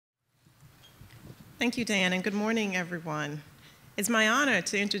Thank you, Dan, and good morning, everyone. It's my honor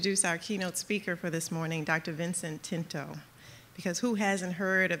to introduce our keynote speaker for this morning, Dr. Vincent Tinto, because who hasn't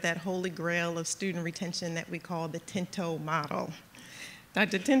heard of that holy grail of student retention that we call the Tinto model?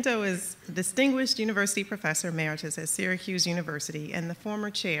 Dr. Tinto is a distinguished university professor emeritus at Syracuse University and the former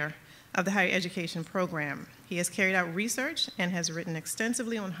chair of the higher education program. He has carried out research and has written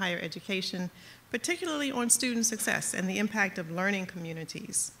extensively on higher education, particularly on student success and the impact of learning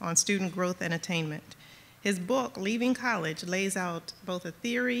communities on student growth and attainment. His book, Leaving College, lays out both a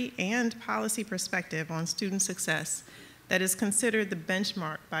theory and policy perspective on student success that is considered the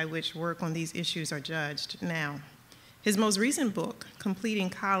benchmark by which work on these issues are judged now. His most recent book, Completing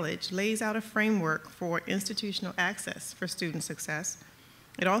College, lays out a framework for institutional access for student success.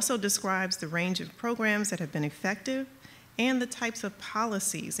 It also describes the range of programs that have been effective and the types of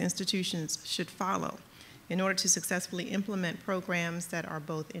policies institutions should follow in order to successfully implement programs that are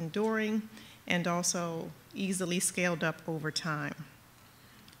both enduring and also easily scaled up over time.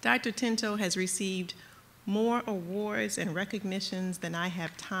 Dr. Tinto has received more awards and recognitions than I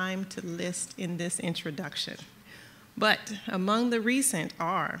have time to list in this introduction. But among the recent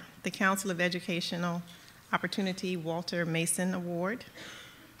are the Council of Educational Opportunity Walter Mason Award,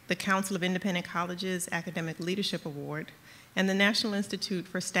 the Council of Independent Colleges Academic Leadership Award, and the National Institute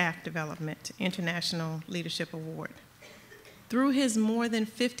for Staff Development International Leadership Award. Through his more than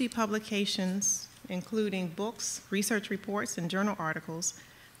 50 publications, including books, research reports, and journal articles,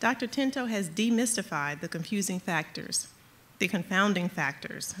 Dr. Tinto has demystified the confusing factors, the confounding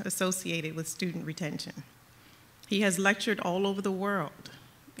factors associated with student retention. He has lectured all over the world,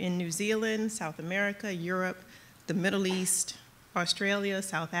 in New Zealand, South America, Europe, the Middle East, Australia,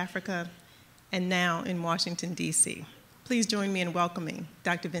 South Africa, and now in Washington, D.C. Please join me in welcoming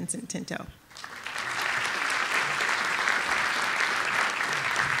Dr. Vincent Tinto.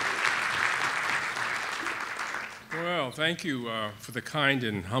 Well, thank you for the kind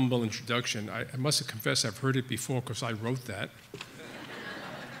and humble introduction. I must confess I've heard it before because I wrote that.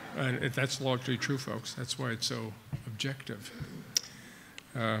 And that's largely true, folks. That's why it's so objective.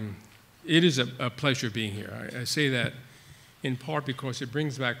 It is a pleasure being here. I say that in part because it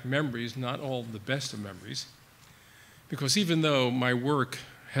brings back memories, not all the best of memories, because even though my work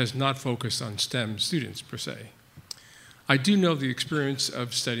has not focused on STEM students per se, I do know the experience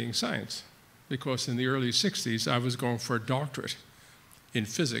of studying science, because in the early 60s, I was going for a doctorate in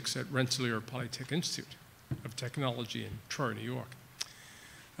physics at Rensselaer Polytechnic Institute of Technology in Troy, New York.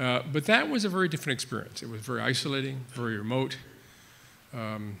 But that was a very different experience. It was very isolating, very remote,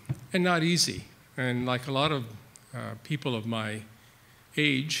 and not easy. And like a lot of people of my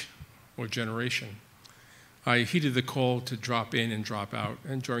age or generation, I heeded the call to drop in and drop out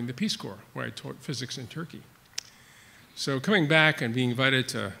and join the Peace Corps, where I taught physics in Turkey. So coming back and being invited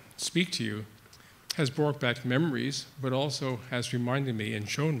to speak to you has brought back memories, but also has reminded me and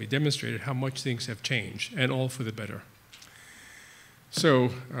shown me, demonstrated how much things have changed, and all for the better.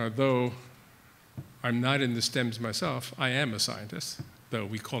 So though I'm not in the STEMs myself, I am a scientist, though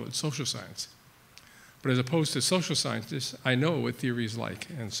we call it social science. But as opposed to social scientists, I know what theory is like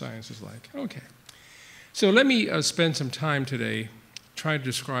and science is like. Okay. So let me spend some time today trying to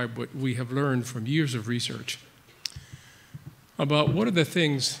describe what we have learned from years of research about what are the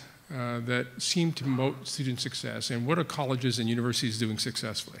things that seem to promote student success and what are colleges and universities doing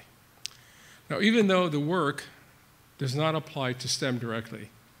successfully. Now, even though the work does not apply to STEM directly,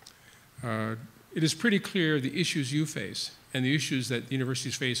 it is pretty clear the issues you face and the issues that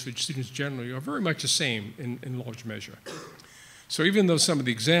universities face for students generally are very much the same in large measure. So even though some of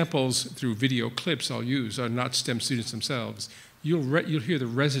the examples through video clips I'll use are not STEM students themselves, you'll hear the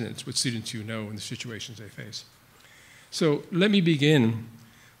resonance with students you know and the situations they face. So let me begin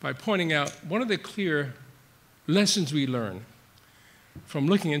by pointing out one of the clear lessons we learn from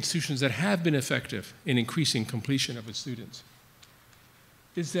looking at institutions that have been effective in increasing completion of its students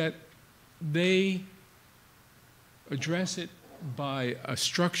is that they address it by a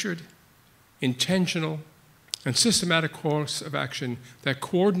structured, intentional, and systematic course of action that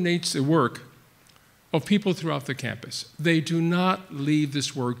coordinates the work of people throughout the campus. They do not leave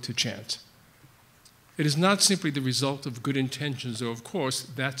this work to chance. It is not simply the result of good intentions, though of course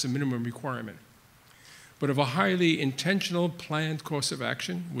that's a minimum requirement, but of a highly intentional, planned course of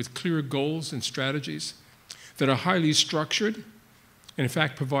action with clear goals and strategies that are highly structured and in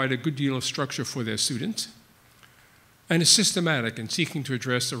fact provide a good deal of structure for their students, and is systematic in seeking to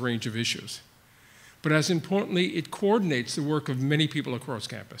address a range of issues. But as importantly, it coordinates the work of many people across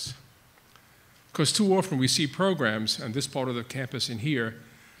campus. Because too often we see programs on this part of the campus and here,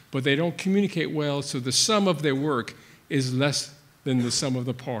 but they don't communicate well, so the sum of their work is less than the sum of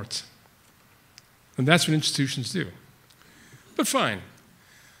the parts. And that's what institutions do. But fine.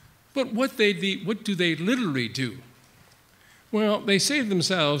 But what do they literally do? Well, they say to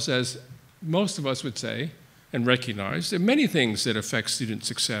themselves, as most of us would say and recognize, there are many things that affect student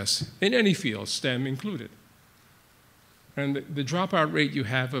success in any field, STEM included. And the dropout rate you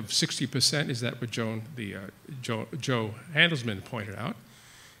have of 60%, is that what Joe Handelsman pointed out,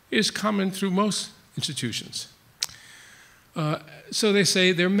 is common through most institutions. So they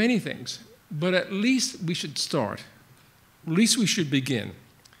say there are many things, but at least we should start, at least we should begin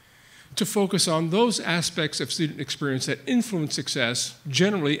to focus on those aspects of student experience that influence success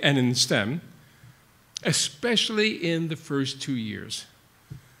generally and in STEM, especially in the first 2 years,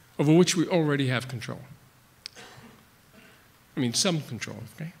 over which we already have control. I mean, some control,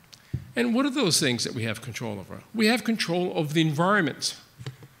 okay? And what are those things that we have control over? We have control of the environment,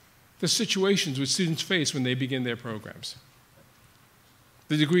 the situations which students face when they begin their programs,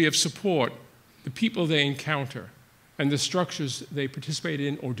 the degree of support, the people they encounter, and the structures they participate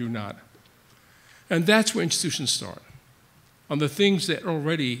in or do not. And that's where institutions start, on the things that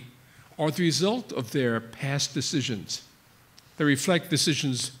already are the result of their past decisions. They reflect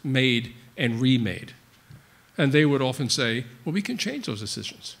decisions made and remade. And they would often say, well, we can change those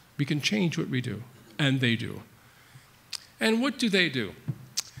decisions. We can change what we do. And they do. And what do they do?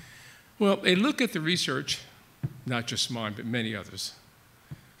 Well, they look at the research, not just mine, but many others.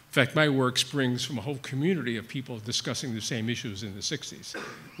 In fact, my work springs from a whole community of people discussing the same issues in the 60s,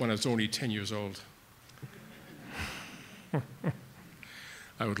 when I was only 10 years old.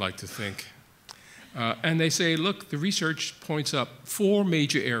 I would like to think. And they say, look, the research points up 4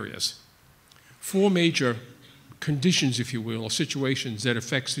 major areas, 4 major conditions, if you will, or situations that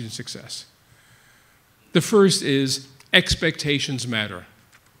affect student success. The first is expectations matter.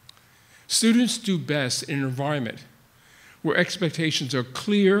 Students do best in an environment where expectations are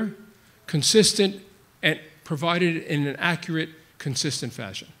clear, consistent, and provided in an accurate, consistent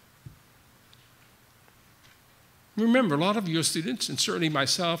fashion. Remember, a lot of your students, and certainly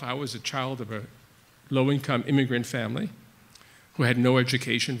myself, I was a child of a low-income immigrant family who had no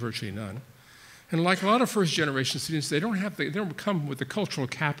education, virtually none. And like a lot of first-generation students, they don't come with the cultural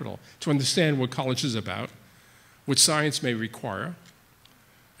capital to understand what college is about, what science may require,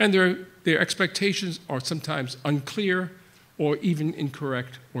 and their expectations are sometimes unclear or even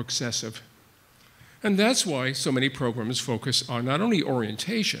incorrect or excessive. And that's why so many programs focus on not only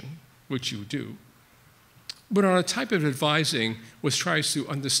orientation, which you do, but on a type of advising which tries to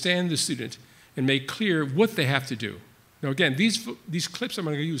understand the student and make clear what they have to do. Now again, these clips I'm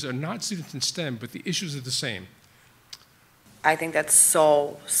going to use are not students in STEM, but the issues are the same. I think that's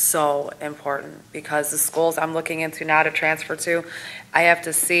so, so important, because the schools I'm looking into now to transfer to, I have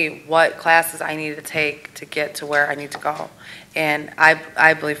to see what classes I need to take to get to where I need to go. And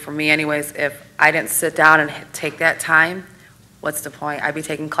I believe, for me anyways, if I didn't sit down and take that time, what's the point? I'd be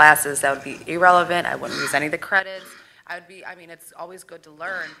taking classes that would be irrelevant. I wouldn't use any of the credits. I mean, it's always good to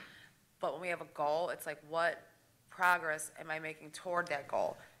learn, but when we have a goal, it's like, what progress am I making toward that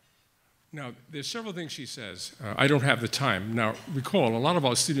goal? Now, there's several things she says. I don't have the time. Now, recall, a lot of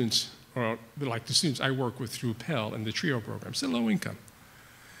our students are like the students I work with through Pell and the TRIO programs. They're low income.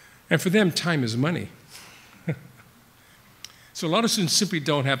 And for them, time is money. So a lot of students simply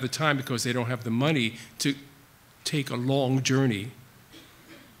don't have the time because they don't have the money to take a long journey.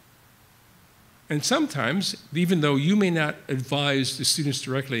 And sometimes, even though you may not advise the students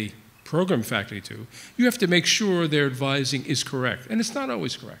directly, program faculty to, you have to make sure their advising is correct. And it's not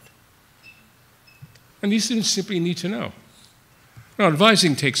always correct. And these students simply need to know. Now,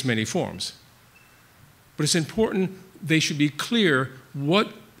 advising takes many forms, but it's important they should be clear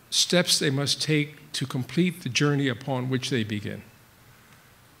what steps they must take to complete the journey upon which they begin.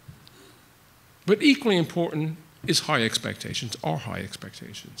 But equally important is high expectations, or high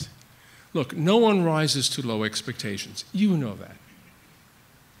expectations. Look, no one rises to low expectations. You know that.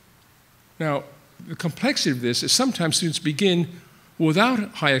 Now, the complexity of this is sometimes students begin without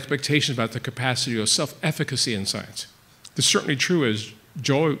high expectations about the capacity or self-efficacy in science. This is certainly true, as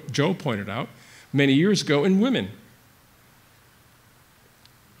Joe pointed out, many years ago in women.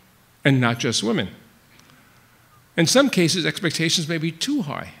 And not just women. In some cases, expectations may be too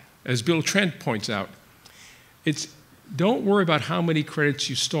high, as Bill Trent points out. Don't worry about how many credits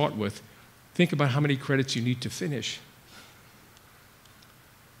you start with. Think about how many credits you need to finish.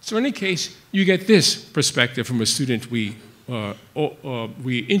 So in any case, you get this perspective from a student we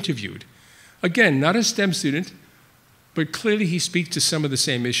interviewed. Again, not a STEM student, but clearly he speaks to some of the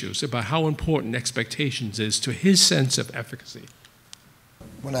same issues about how important expectations is to his sense of efficacy.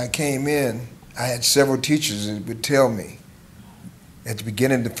 When I came in, I had several teachers that would tell me at the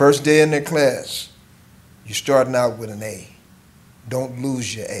beginning, the first day in their class, you're starting out with an A. Don't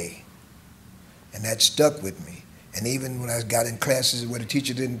lose your A. And that stuck with me. And even when I got in classes where the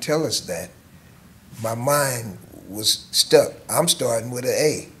teacher didn't tell us that, my mind was stuck. I'm starting with an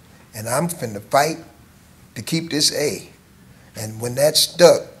A, and I'm finna fight to keep this A. And when that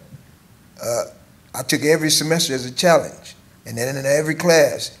stuck, I took every semester as a challenge. And then in every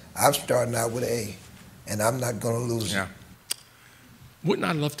class, I'm starting out with an A, and I'm not gonna lose it. Wouldn't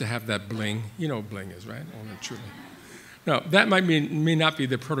I love to have that bling? You know what bling is, right? Oh, no, truly. Now, that may not be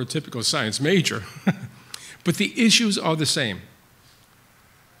the prototypical science major, but the issues are the same.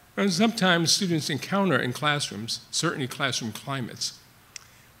 And sometimes students encounter in classrooms, certainly classroom climates,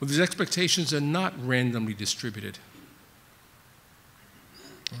 where these expectations are not randomly distributed.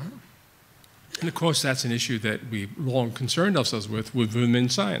 And of course, that's an issue that we've long concerned ourselves with women in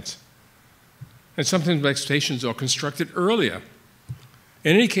science. And sometimes expectations are constructed earlier.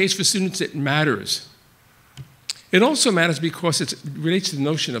 In any case, for students, it matters. It also matters because it relates to the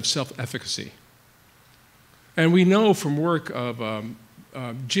notion of self-efficacy. And we know from work of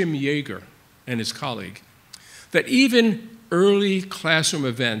Jim Yeager and his colleague that even early classroom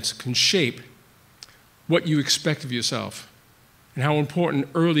events can shape what you expect of yourself and how important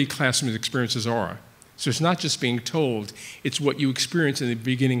early classroom experiences are. So it's not just being told, it's what you experience in the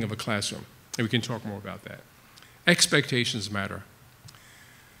beginning of a classroom. And we can talk more about that. Expectations matter.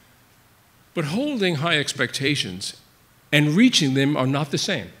 But holding high expectations and reaching them are not the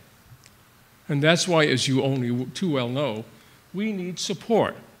same. And that's why, as you only too well know, we need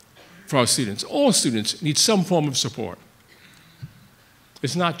support for our students. All students need some form of support.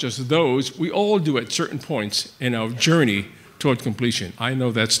 It's not just those. We all do at certain points in our journey toward completion. I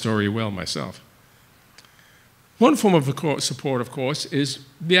know that story well myself. One form of support, of course, is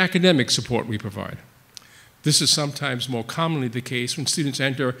the academic support we provide. This is sometimes more commonly the case when students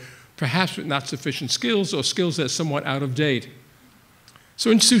enter perhaps with not sufficient skills or skills that are somewhat out of date.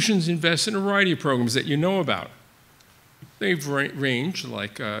 So institutions invest in a variety of programs that you know about. They've ranged,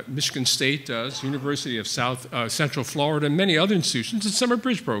 like Michigan State does, University of Central Florida, and many other institutions, in summer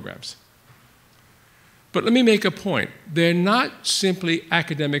bridge programs. But let me make a point. They're not simply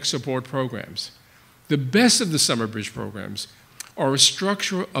academic support programs. The best of the summer bridge programs are a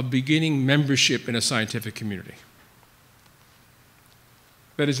structure of beginning membership in a scientific community.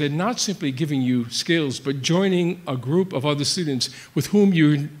 That is, they're not simply giving you skills, but joining a group of other students with whom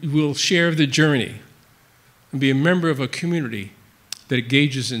you will share the journey and be a member of a community that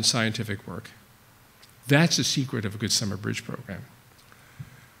engages in scientific work. That's the secret of a good summer bridge program.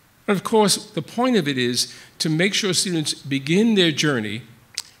 And of course, the point of it is to make sure students begin their journey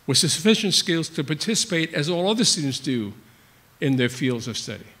with sufficient skills to participate, as all other students do, in their fields of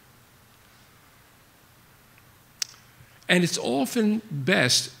study. And it's often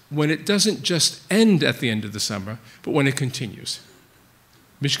best when it doesn't just end at the end of the summer, but when it continues.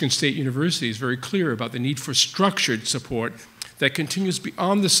 Michigan State University is very clear about the need for structured support that continues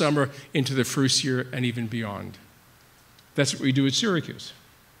beyond the summer into the first year and even beyond. That's what we do at Syracuse.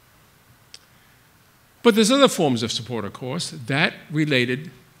 But there's other forms of support, of course, that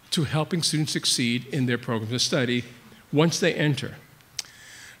related to helping students succeed in their programs of study once they enter.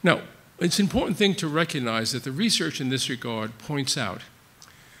 Now, it's an important thing to recognize that the research in this regard points out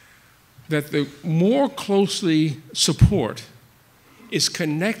that the more closely support is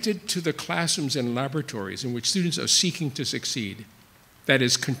connected to the classrooms and laboratories in which students are seeking to succeed, that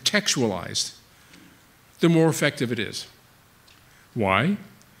is contextualized, the more effective it is. Why?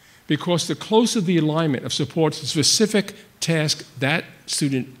 Because the closer the alignment of support to the specific task that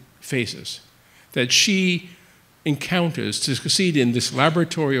student faces, that she encounters to succeed in this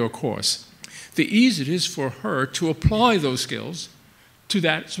laboratory or course, the easier it is for her to apply those skills to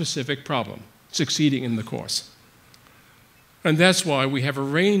that specific problem, succeeding in the course. And that's why we have a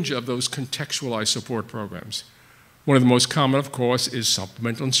range of those contextualized support programs. One of the most common, of course, is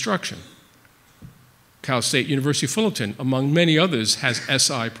supplemental instruction. Cal State University Fullerton, among many others, has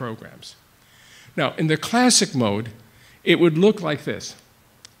SI programs. Now, in the classic mode, it would look like this.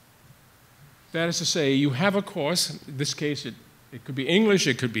 That is to say, you have a course. In this case, it could be English,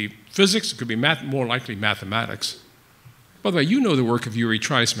 it could be physics, it could be more likely mathematics. By the way, you know the work of Yuri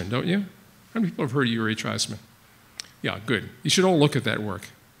Treisman, don't you? How many people have heard of Yuri Treisman? Yeah, good. You should all look at that work.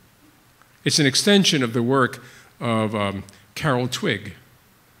 It's an extension of the work of Carol Twigg.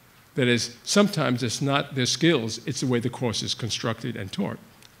 That is, sometimes it's not their skills, it's the way the course is constructed and taught,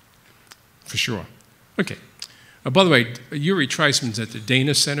 for sure. Okay. By the way, Yuri Treisman's at the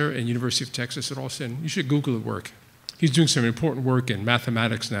Dana Center at University of Texas at Austin. You should Google the work. He's doing some important work in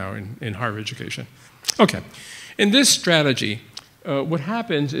mathematics now in higher education. Okay. In this strategy, what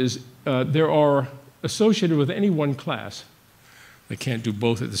happens is there are associated with any one class. They can't do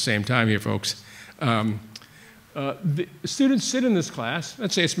both at the same time here, folks. The students sit in this class.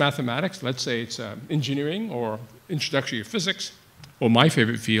 Let's say it's mathematics. Let's say it's engineering or introductory to physics, or my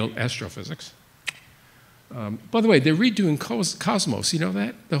favorite field, astrophysics. By the way, they're redoing Cosmos. You know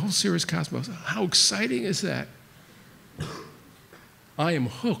that? The whole series Cosmos. How exciting is that? I am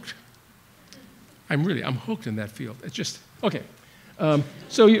hooked. I'm hooked in that field. It's just, okay.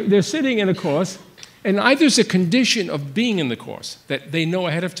 So they're sitting in a course, and either it's a condition of being in the course, that they know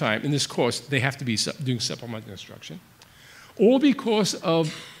ahead of time, in this course, they have to be doing supplemental instruction, or because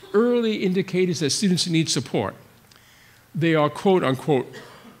of early indicators that students need support. They are, quote unquote,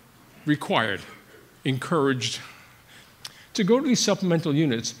 required, encouraged to go to these supplemental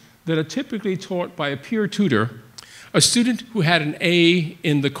units that are typically taught by a peer tutor, a student who had an A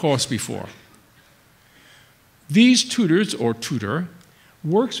in the course before. These tutors, or tutor,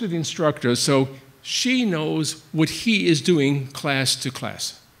 works with the instructor so she knows what he is doing class to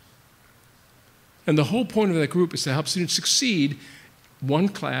class. And the whole point of that group is to help students succeed one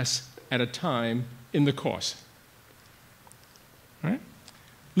class at a time in the course. All right?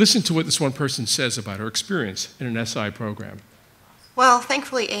 Listen to what this one person says about her experience in an SI program. Well,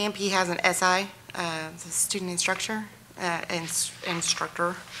 thankfully, AMP has an SI, it's a student instructor.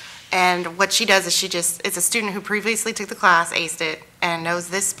 And what she does is it's a student who previously took the class, aced it, and knows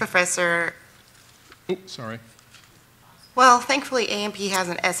this professor. Oh, sorry. Well, thankfully, AMP has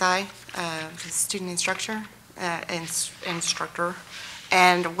an SI, it's a student instructor.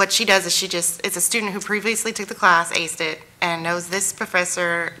 And what she does is it's a student who previously took the class, aced it, and knows this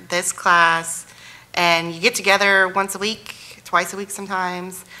professor, this class, and you get together once a week, twice a week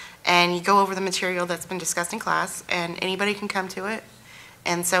sometimes, and you go over the material that's been discussed in class, and anybody can come to it.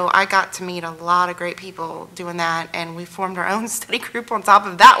 And so I got to meet a lot of great people doing that, and we formed our own study group on top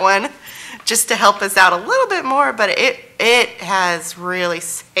of that one just to help us out a little bit more, but it has really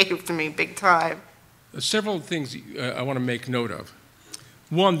saved me big time. Several things I want to make note of.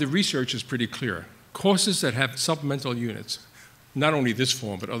 One, the research is pretty clear. Courses that have supplemental units, not only this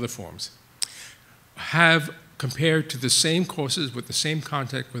form but other forms, have, compared to the same courses with the same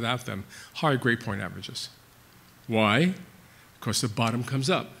content without them, higher grade point averages. Why? Because the bottom comes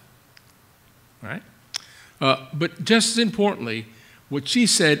up, right? But just as importantly, what she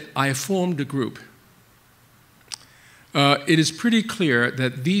said, I have formed a group. It is pretty clear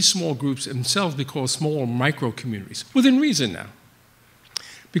that these small groups themselves be called small micro-communities, within reason now,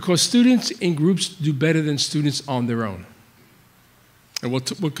 because students in groups do better than students on their own. And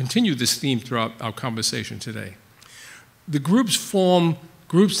we'll continue this theme throughout our conversation today. The groups form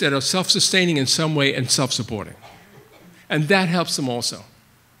groups that are self-sustaining in some way and self-supporting. And that helps them also,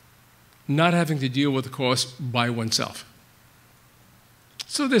 not having to deal with the course by oneself.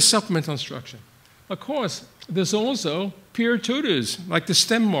 So there's supplemental instruction. Of course, there's also peer tutors, like the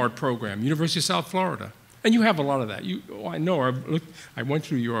STEM MART program, University of South Florida. And you have a lot of that. I know, I went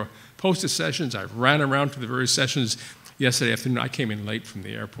through your poster sessions. I ran around to the various sessions yesterday afternoon. I came in late from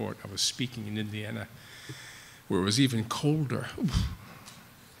the airport. I was speaking in Indiana, where it was even colder.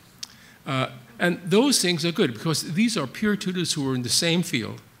 And those things are good because these are peer tutors who are in the same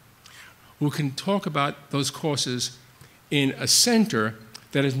field, who can talk about those courses in a center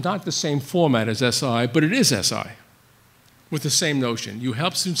that is not the same format as SI, but it is SI, with the same notion. You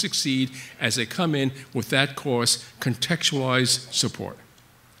help students succeed as they come in with that course, contextualized support.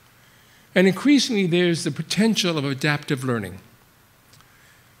 And increasingly, there's the potential of adaptive learning,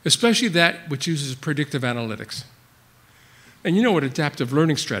 especially that which uses predictive analytics. And you know what adaptive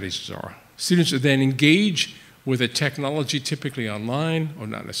learning strategies are. Students would then engage with a technology, typically online, or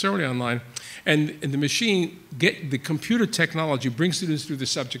not necessarily online, and the machine, the computer technology brings students through the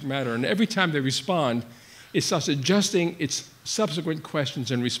subject matter, and every time they respond, it starts adjusting its subsequent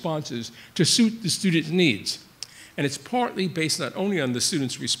questions and responses to suit the student's needs. And it's partly based not only on the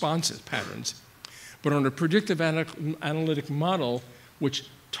student's responses patterns, but on a predictive analytic model which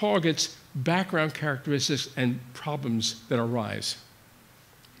targets background characteristics and problems that arise.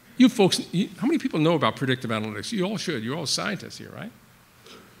 You folks, how many people know about predictive analytics? You all should. You're all scientists here, right?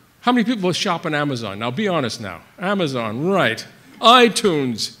 How many people shop on Amazon? Now, be honest now. Amazon, right.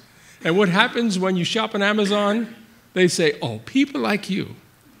 iTunes. And what happens when you shop on Amazon? They say, oh, people like you.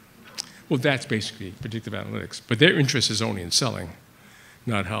 Well, that's basically predictive analytics. But their interest is only in selling,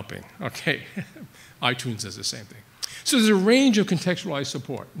 not helping. Okay. iTunes does the same thing. So there's a range of contextualized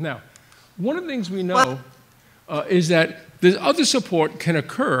support. Now, one of the things we know is that the other support can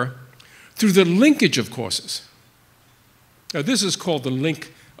occur through the linkage of courses. Now, this is called the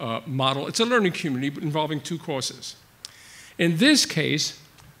link model. It's a learning community involving two courses. In this case,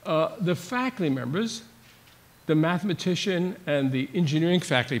 The faculty members, the mathematician and the engineering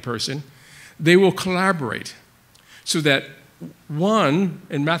faculty person, they will collaborate so that one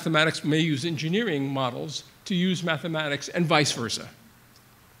in mathematics may use engineering models to use mathematics and vice versa.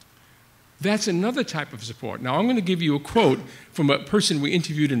 That's another type of support. Now, I'm going to give you a quote from a person we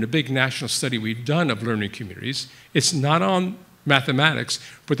interviewed in a big national study we've done of learning communities. It's not on mathematics,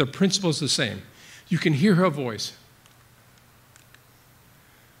 but the principle's the same. You can hear her voice.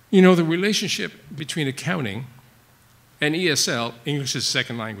 You know, the relationship between accounting and ESL, English as a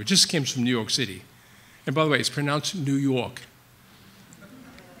second language, just came from New York City. And by the way, it's pronounced New York.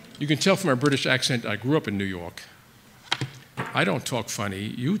 You can tell from our British accent, I grew up in New York. I don't talk funny,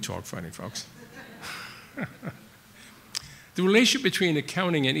 you talk funny, folks. The relationship between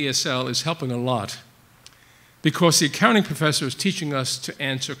accounting and ESL is helping a lot because the accounting professor is teaching us to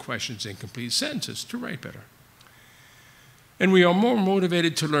answer questions in complete sentences, to write better. And we are more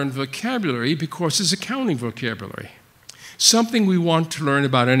motivated to learn vocabulary because it's accounting vocabulary, something we want to learn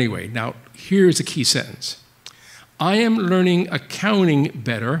about anyway. Now, here's a key sentence. I am learning accounting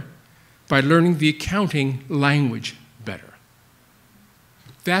better by learning the accounting language better.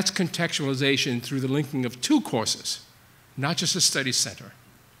 That's contextualization through the linking of two courses, not just a study center.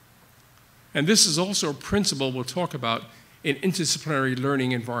 And this is also a principle we'll talk about in interdisciplinary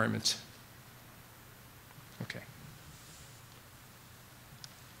learning environments. Okay.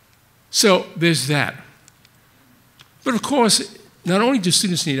 So there's that. But of course, not only do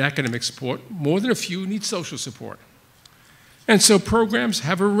students need academic support, more than a few need social support. And so programs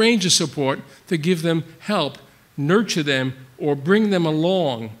have a range of support to give them help, nurture them, or bring them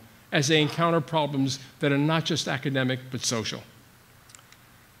along as they encounter problems that are not just academic but social.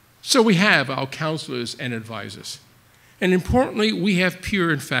 So we have our counselors and advisors. And importantly, we have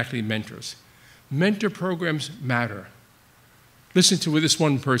peer and faculty mentors. Mentor programs matter. Listen to what this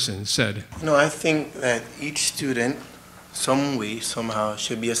one person said. No, I think that each student, some way, somehow,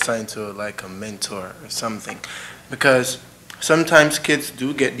 should be assigned to like a mentor or something. Because sometimes kids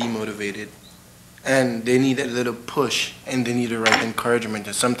do get demotivated and they need a little push and they need the right encouragement.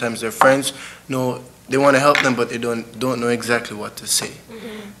 And sometimes their friends know they want to help them, but they don't know exactly what to say.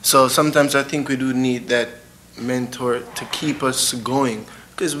 So sometimes I think we do need that mentor to keep us going.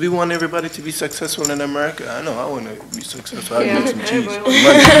 Because we want everybody to be successful in America. I know I want to be successful. I make some cheese,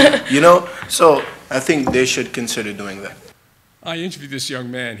 money, you know? So I think they should consider doing that. I interviewed this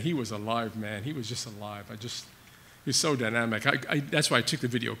young man. He was alive, man. He was just alive. He was so dynamic. That's why I took the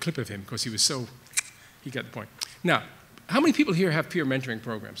video clip of him, because he got the point. Now, how many people here have peer mentoring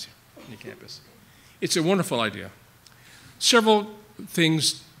programs on your campus? It's a wonderful idea. Several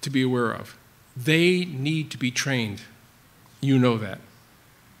things to be aware of. They need to be trained. You know that.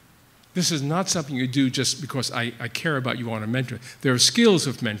 This is not something you do just because I care about you on a mentor. There are skills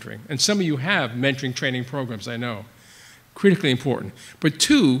of mentoring, and some of you have mentoring training programs, I know. Critically important. But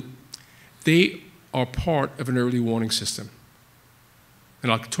two, they are part of an early warning system.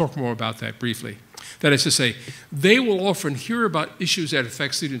 And I'll talk more about that briefly. That is to say, they will often hear about issues that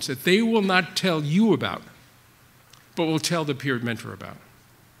affect students that they will not tell you about, but will tell the peer mentor about.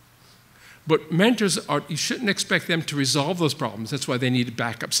 But mentors you shouldn't expect them to resolve those problems. That's why they need a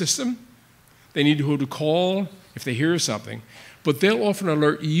backup system. They need who to call if they hear something. But they'll often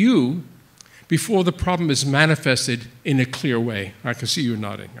alert you before the problem is manifested in a clear way. I can see you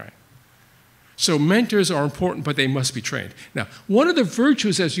nodding, right? So mentors are important, but they must be trained. Now, one of the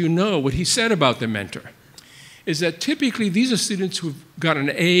virtues, as you know, what he said about the mentor, is that typically these are students who've got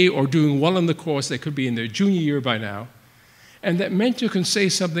an A or doing well in the course. They could be in their junior year by now. And that mentor can say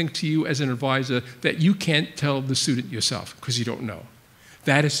something to you as an advisor that you can't tell the student yourself because you don't know.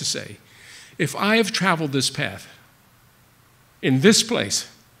 That is to say, if I have traveled this path in this place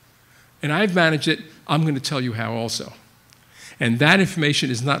and I've managed it, I'm going to tell you how also. And that information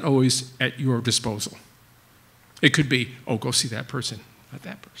is not always at your disposal. It could be, oh, go see that person, not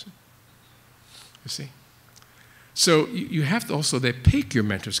that person. You see? So you have to also pick your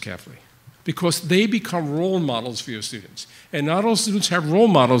mentors carefully, because they become role models for your students. And not all students have role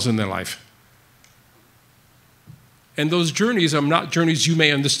models in their life. And those journeys are not journeys you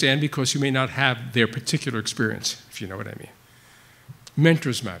may understand because you may not have their particular experience, if you know what I mean.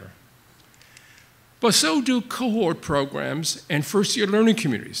 Mentors matter. But so do cohort programs and first-year learning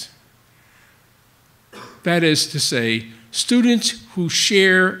communities. That is to say, students who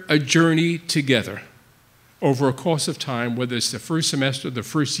share a journey together over a course of time, whether it's the first semester, the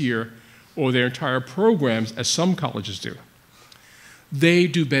first year, or their entire programs, as some colleges do. They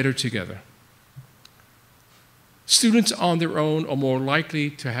do better together. Students on their own are more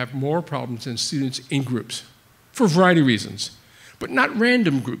likely to have more problems than students in groups, for a variety of reasons. but not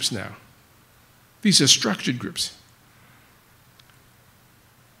random groups now. These are structured groups.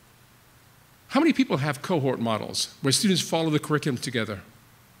 How many people have cohort models where students follow the curriculum together?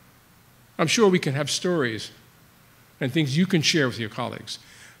 I'm sure we can have stories and things you can share with your colleagues.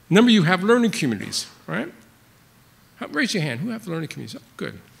 A number of you have learning communities, right? Raise your hand. Who have learning communities? Oh,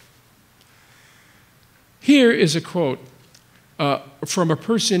 good. Here is a quote from a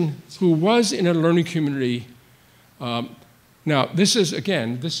person who was in a learning community. Now, this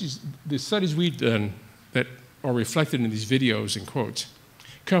is the studies we've done that are reflected in these videos and quotes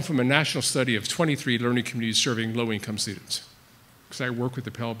come from a national study of 23 learning communities serving low-income students, because I work with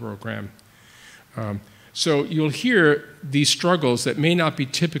the Pell program. So you'll hear these struggles that may not be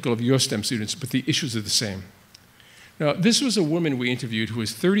typical of your STEM students, but the issues are the same. Now, this was a woman we interviewed who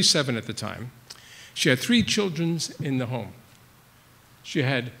was 37 at the time. She had 3 children in the home. She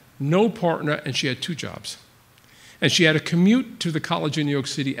had no partner, and she had 2 jobs. And she had to commute to the college in New York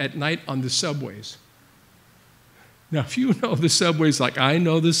City at night on the subways. Now, if you know the subways like I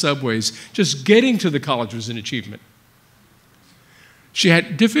know the subways, just getting to the college was an achievement. She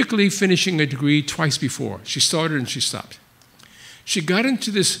had difficulty finishing a degree twice before. She started and she stopped. She got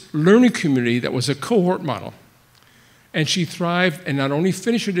into this learning community that was a cohort model. And she thrived and not only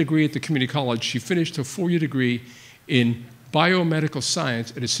finished her degree at the community college, she finished her 4-year degree in biomedical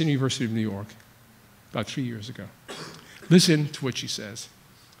science at the City University of New York about 3 years ago. Listen to what she says.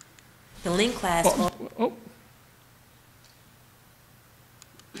 The link class.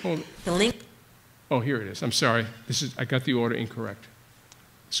 The link. Oh, here it is. I'm sorry. I got the order incorrect.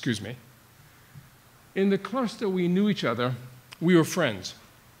 Excuse me. In the cluster, we knew each other. We were friends.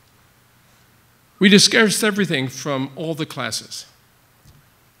 We discussed everything from all the classes.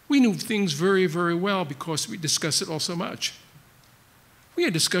 We knew things very, very well because we discussed it all so much. We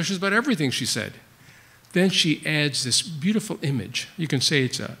had discussions about everything, she said. Then she adds this beautiful image. You can say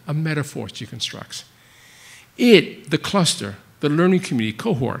it's a metaphor she constructs. The cluster, the learning community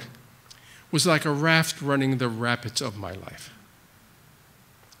cohort, was like a raft running the rapids of my life.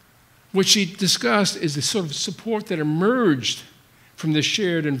 What she discussed is the sort of support that emerged from the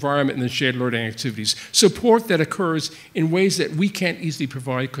shared environment and the shared learning activities, support that occurs in ways that we can't easily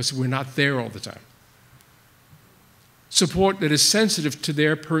provide because we're not there all the time. Support that is sensitive to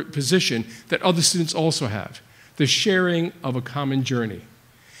their position that other students also have, the sharing of a common journey,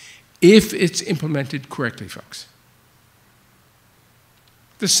 if it's implemented correctly, folks.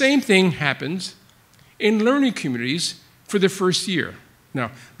 The same thing happens in learning communities for the first year.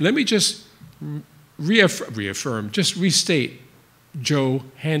 Now, let me just restate Joe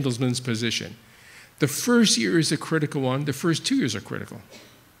Handelsman's position. The first year is a critical one. The first 2 years are critical.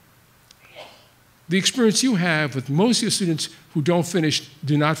 The experience you have with most of your students who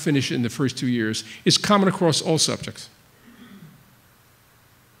do not finish in the first 2 years is common across all subjects.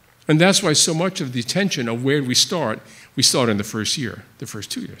 And that's why so much of the attention of where we start in the first year, the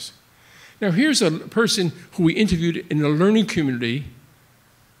first 2 years. Now, here's a person who we interviewed in a learning community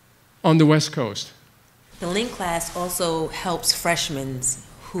on the West Coast. The link class also helps freshmen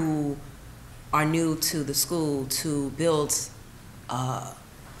who are new to the school to build a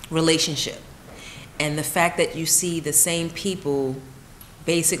relationship. And the fact that you see the same people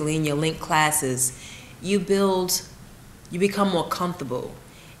basically in your link classes, you become more comfortable.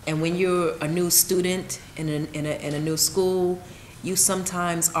 And when you're a new student in a new school, you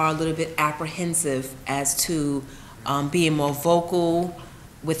sometimes are a little bit apprehensive as to being more vocal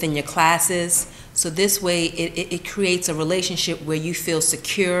within your classes. So this way, it creates a relationship where you feel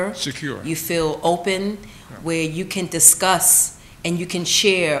secure. You feel open, where you can discuss and you can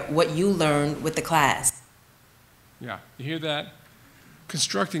share what you learned with the class. Yeah, you hear that?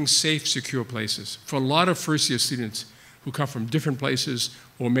 Constructing safe, secure places. For a lot of first-year students who come from different places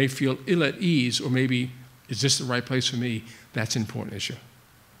or may feel ill at ease or maybe, is this the right place for me? That's an important issue.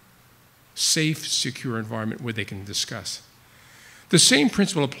 Safe, secure environment where they can discuss. The same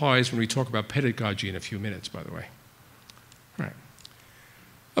principle applies when we talk about pedagogy in a few minutes, by the way. Right.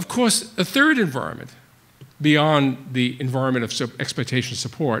 Of course, a third environment, beyond the environment of expectation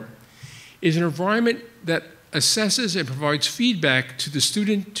support, is an environment that assesses and provides feedback to the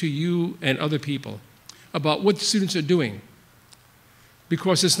student, to you, and other people about what the students are doing.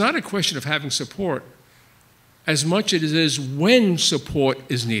 Because it's not a question of having support as much as it is when support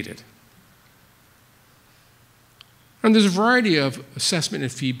is needed. And there's a variety of assessment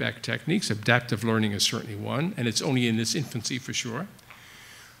and feedback techniques. Adaptive learning is certainly one, and it's only in its infancy for sure.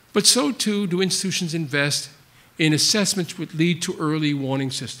 But so too do institutions invest in assessments which lead to early warning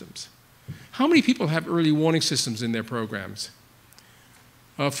systems. How many people have early warning systems in their programs?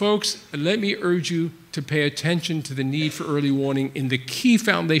 Folks, let me urge you to pay attention to the need for early warning in the key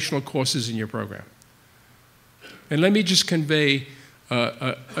foundational courses in your program. And let me just convey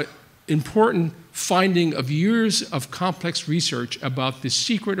an important finding of years of complex research about the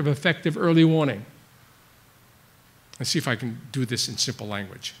secret of effective early warning. Let's see if I can do this in simple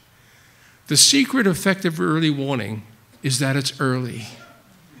language. The secret of effective early warning is that it's early.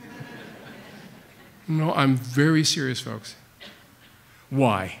 No, I'm very serious, folks.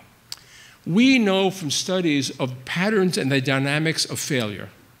 Why? We know from studies of patterns and the dynamics of failure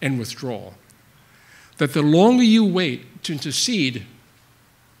and withdrawal that the longer you wait to intercede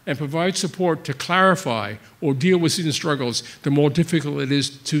and provide support to clarify or deal with student struggles, the more difficult it is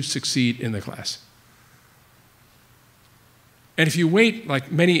to succeed in the class. And if you wait, like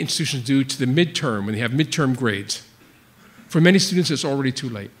many institutions do, to the midterm, when they have midterm grades, for many students it's already too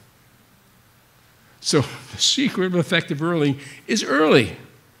late. So the secret of effective early is early,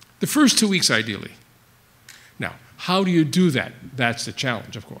 the first 2 weeks ideally. Now, how do you do that? That's the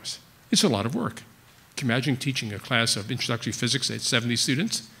challenge, of course. It's a lot of work. Can you imagine teaching a class of introductory physics at 70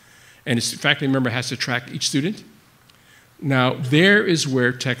 students, and its faculty member has to track each student? Now, there is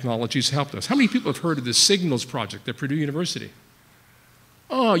where technology has helped us. How many people have heard of the Signals project at Purdue University?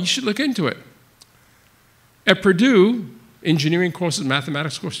 Oh, you should look into it. At Purdue, engineering courses,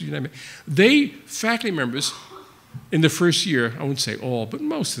 mathematics courses, you name it, faculty members in the first year, I wouldn't say all, but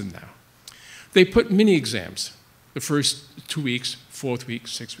most of them now, they put mini exams the first 2 weeks, 4th week,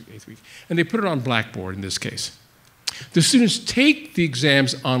 6th week, 8th week, and they put it on Blackboard in this case. The students take the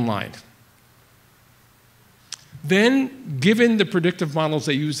exams online. Then, given the predictive models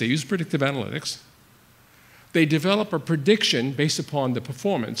they use predictive analytics, they develop a prediction based upon the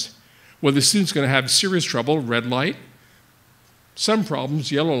performance, whether the student's going to have serious trouble, red light, some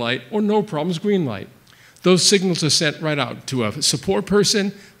problems, yellow light, or no problems, green light. Those signals are sent right out to a support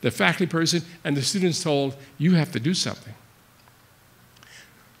person, the faculty person, and the student's told, you have to do something.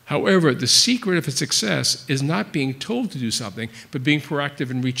 However, the secret of its success is not being told to do something, but being proactive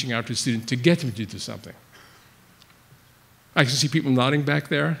and reaching out to the student to get them to do something. I can see people nodding back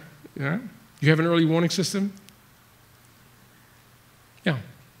there. Yeah? You have an early warning system? Yeah.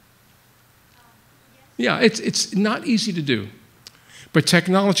 Yeah, it's not easy to do. But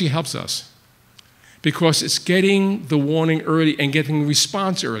technology helps us because it's getting the warning early and getting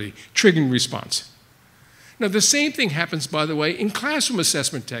response early, triggering response. Now, the same thing happens, by the way, in classroom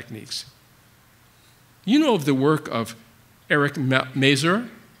assessment techniques. You know of the work of Eric Mazur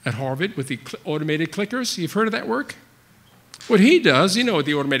at Harvard with the automated clickers. You've heard of that work? What he does, you know what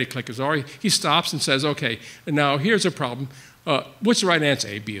the automated clickers are. He stops and says, okay, now here's a problem. What's the right answer,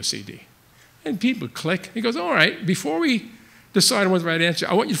 A, B, or C, D? And people click. He goes, all right, before we decide on what's the right answer,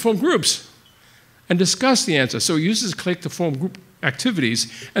 I want you to form groups and discuss the answer. So he uses click to form group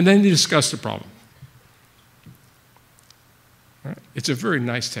activities, and then they discuss the problem. Right? It's a very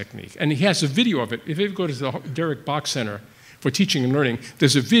nice technique. And he has a video of it. If you go to the Derek Bach Center for Teaching and Learning,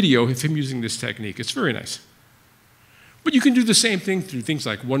 there's a video of him using this technique. It's very nice. But you can do the same thing through things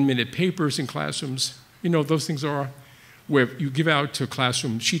like 1-minute papers in classrooms. You know what those things are? Where you give out to a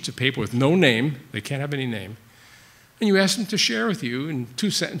classroom sheets of paper with no name, they can't have any name, and you ask them to share with you in 2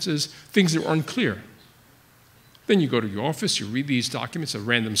 sentences things that are unclear. Then you go to your office, you read these documents, a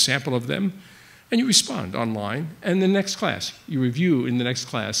random sample of them, and you respond online, and the next class, you review in the next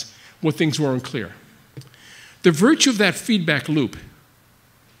class what things were unclear. The virtue of that feedback loop,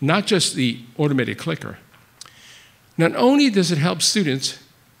 not just the automated clicker, not only does it help students,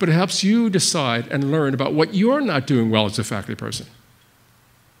 but it helps you decide and learn about what you're not doing well as a faculty person.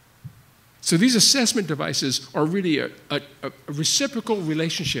 So these assessment devices are really a reciprocal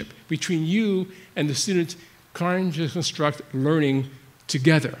relationship between you and the students trying to construct learning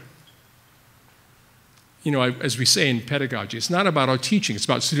together. You know, as we say in pedagogy, it's not about our teaching, it's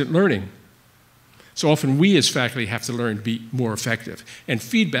about student learning. So often we as faculty have to learn to be more effective, and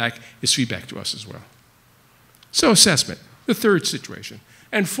feedback is feedback to us as well. So assessment, the third situation.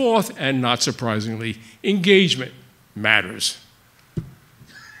 And fourth, and not surprisingly, engagement matters.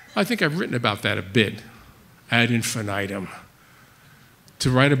 I think I've written about that a bit, ad infinitum, to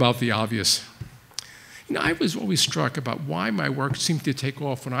write about the obvious. You know, I was always struck about why my work seemed to take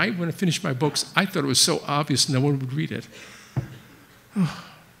off. When I finished my books, I thought it was so obvious no one would read it.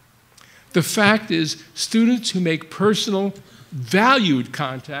 The fact is, students who make personal, valued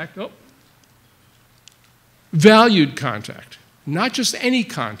contact, not just any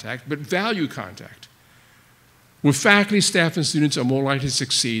contact, but value contact, with faculty, staff, and students are more likely to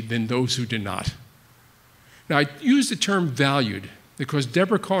succeed than those who did not. Now, I use the term valued because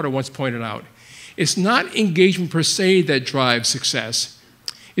Deborah Carter once pointed out, it's not engagement per se that drives success.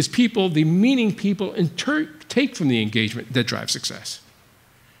 is the meaning people take from the engagement that drives success.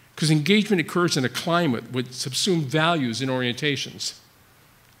 Because engagement occurs in a climate with subsumed values and orientations.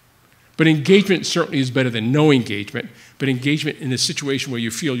 But engagement certainly is better than no engagement, but engagement in a situation where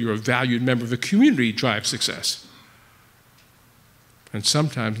you feel you're a valued member of a community drives success. And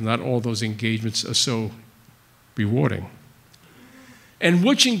sometimes not all those engagements are so rewarding. And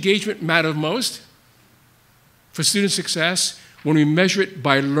which engagement matters most for student success when we measure it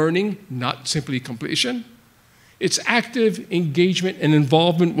by learning, not simply completion? It's active engagement and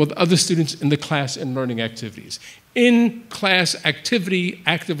involvement with other students in the class and learning activities. In-class activity,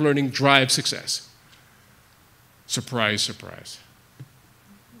 active learning drives success. Surprise, surprise.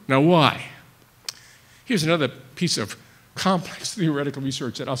 Now why? Here's another piece of complex theoretical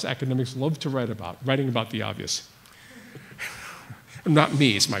research that us academics love to write about, writing about the obvious. Not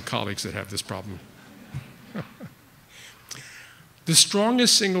me, it's my colleagues that have this problem. The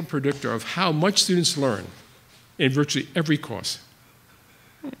strongest single predictor of how much students learn in virtually every course,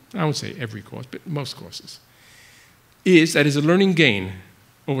 I won't say every course, but most courses, is that is a learning gain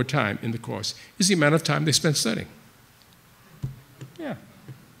over time in the course, is the amount of time they spend studying. Yeah.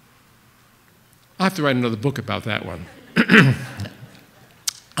 I'll have to write another book about that one.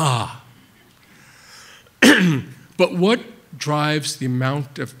 But what drives the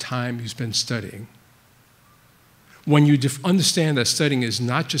amount of time you spend studying when you understand that studying is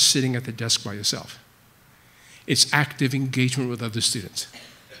not just sitting at the desk by yourself? It's active engagement with other students.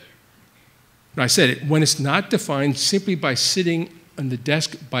 And I said it, when it's not defined simply by sitting on the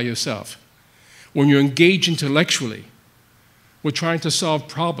desk by yourself, when you're engaged intellectually, we're trying to solve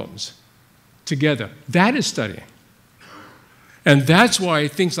problems together, that is studying. And that's why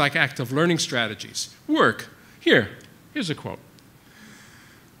things like active learning strategies work. Here's a quote.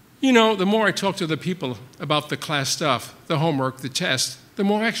 You know, the more I talk to the people about the class stuff, the homework, the test, the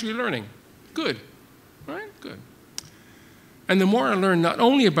more I'm actually learning. Good, right? Good. And the more I learn not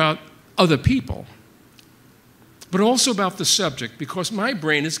only about other people, but also about the subject, because my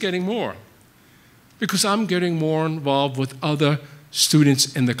brain is getting more. Because I'm getting more involved with other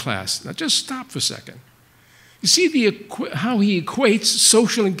students in the class. Now just stop for a second. You see how he equates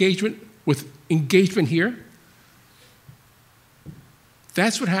social engagement with engagement here?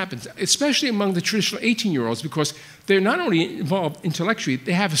 That's what happens, especially among the traditional 18-year-olds, because they're not only involved intellectually,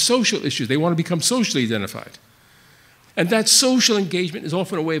 they have social issues. They want to become socially identified. And that social engagement is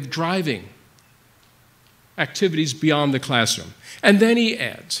often a way of driving activities beyond the classroom. And then he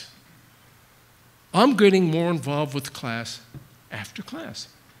adds, I'm getting more involved with class after class.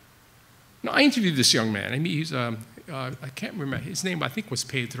 Now, I interviewed this young man. I mean, he's, I can't remember, his name I think was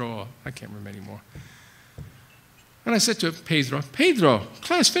Pedro. I can't remember anymore. And I said to Pedro,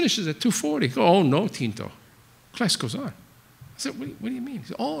 class finishes at 2:40. He goes, oh, no, Tinto. Class goes on. I said, what do you mean? He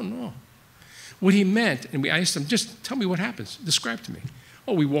said, oh, no. What he meant, and I asked him, just tell me what happens. Describe to me.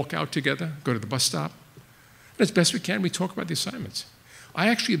 Oh, we walk out together, go to the bus stop. And as best we can, we talk about the assignments. I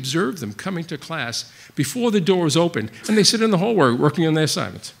actually observed them coming to class before the door was opened, and they sit in the hallway working on their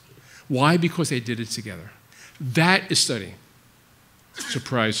assignments. Why? Because they did it together. That is studying.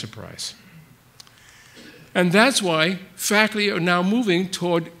 Surprise, surprise. And that's why faculty are now moving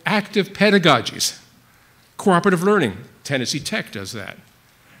toward active pedagogies. Cooperative learning, Tennessee Tech does that.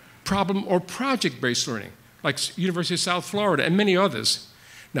 Problem or project-based learning, like University of South Florida and many others.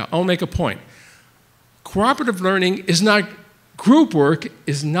 Now, I'll make a point. Cooperative learning is not, group work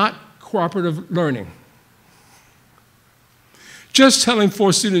is not cooperative learning. Just telling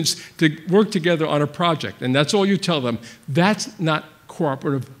 4 students to work together on a project, and that's all you tell them, that's not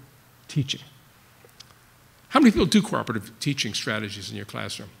cooperative teaching. How many people do cooperative teaching strategies in your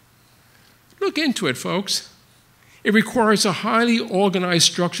classroom? Look into it, folks. It requires a highly organized,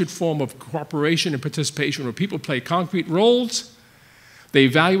 structured form of cooperation and participation where people play concrete roles, they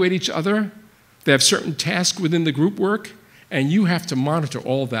evaluate each other, they have certain tasks within the group work, and you have to monitor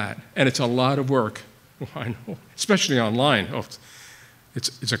all that. And it's a lot of work. Oh, I know, especially online. Oh,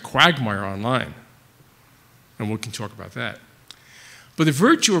 it's a quagmire online. And we can talk about that. But the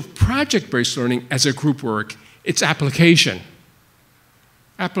virtue of project-based learning as a group work, it's application.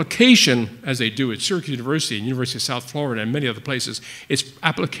 Application, as they do at Syracuse University and University of South Florida and many other places, it's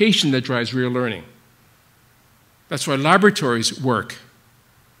application that drives real learning. That's why laboratories work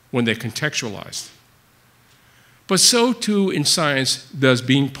when they're contextualized. But so too in science does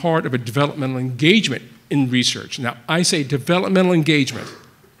being part of a developmental engagement in research. Now, I say developmental engagement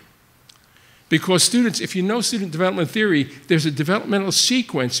because students, if you know student development theory, there's a developmental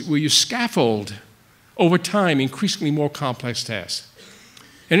sequence where you scaffold over time increasingly more complex tasks.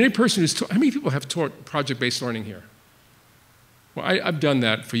 And any person who's taught, how many people have taught project-based learning here? Well, I've done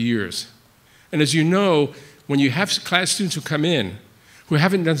that for years. And as you know, when you have class students who come in who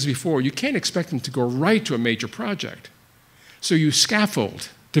haven't done this before, you can't expect them to go right to a major project. So you scaffold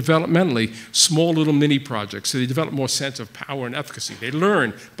developmentally small little mini projects so they develop more sense of power and efficacy. They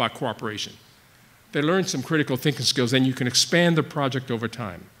learn about cooperation. They learn some critical thinking skills, and you can expand the project over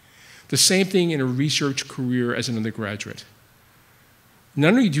time. The same thing in a research career as an undergraduate.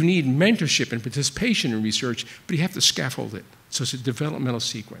 Not only do you need mentorship and participation in research, but you have to scaffold it. So it's a developmental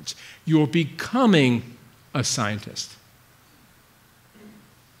sequence. You're becoming a scientist.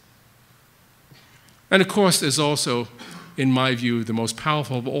 And of course, there's also, in my view, the most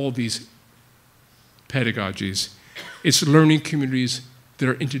powerful of all these pedagogies. It's learning communities that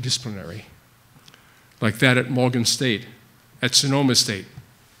are interdisciplinary, like that at Morgan State, at Sonoma State.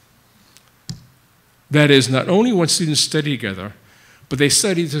 That is, not only when students study together, but they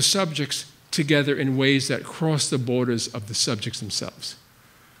study the subjects together in ways that cross the borders of the subjects themselves.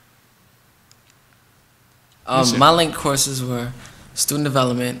 My linked courses were student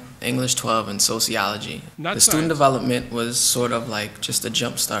development, English 12, and sociology. Not the science. Student development was sort of like just a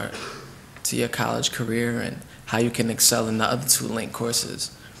jump start to your college career and how you can excel in the other two linked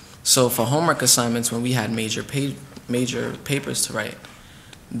courses. So for homework assignments, when we had major papers to write,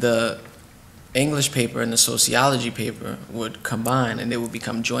 the English paper and the sociology paper would combine and they would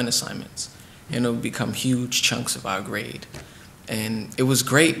become joint assignments. And it would become huge chunks of our grade. And it was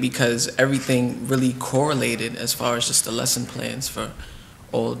great because everything really correlated as far as just the lesson plans for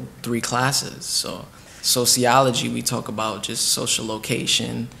all three classes. So sociology, we talk about just social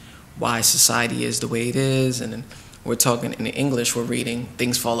location, why society is the way it is, and then we're talking in English, we're reading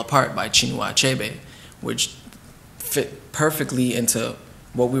Things Fall Apart by Chinua Achebe, which fit perfectly into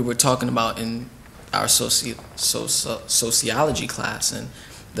what we were talking about in our sociology class. And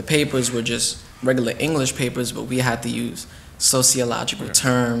the papers were just regular English papers, but we had to use sociological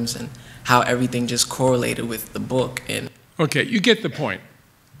terms and how everything just correlated with the book. And okay, you get the point.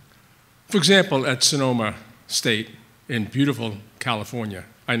 For example, at Sonoma State in beautiful California,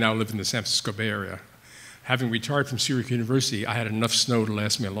 I now live in the San Francisco Bay Area. Having retired from Syracuse University, I had enough snow to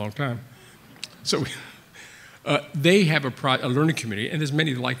last me a long time. So they have a learning community, and there's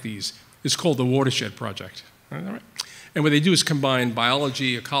many like these. It's called the Watershed Project. And what they do is combine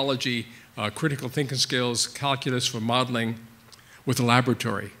biology, ecology, critical thinking skills, calculus for modeling with a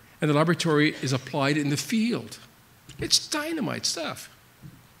laboratory. And the laboratory is applied in the field. It's dynamite stuff.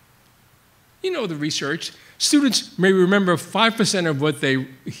 You know the research. Students may remember 5% of what they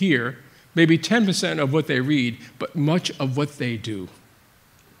hear, maybe 10% of what they read, but much of what they do.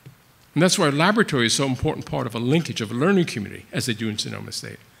 And that's why a laboratory is so important part of a linkage of a learning community, as they do in Sonoma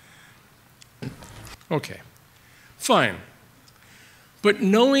State. Okay, fine. But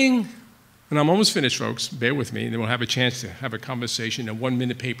knowing, and I'm almost finished, folks, bear with me, and then we'll have a chance to have a conversation, a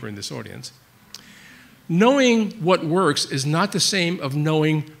 1-minute paper in this audience. Knowing what works is not the same of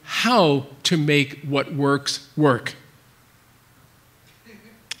knowing how to make what works work.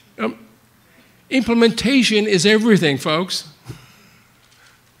 Implementation is everything, folks.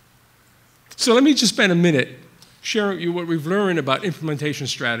 So let me just spend a minute sharing with you what we've learned about implementation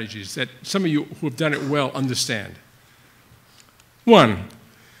strategies that some of you who have done it well understand. 1,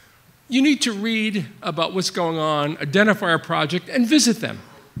 you need to read about what's going on, identify a project, and visit them,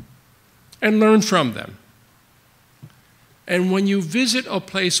 and learn from them. And when you visit a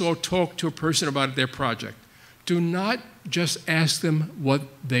place or talk to a person about their project, do not just ask them what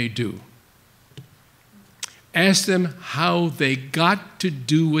they do. Ask them how they got to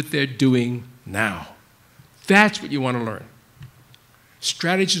do what they're doing now. That's what you want to learn.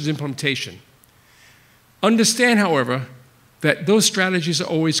 Strategies of implementation. Understand, however, that those strategies are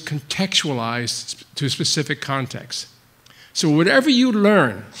always contextualized to a specific context. So whatever you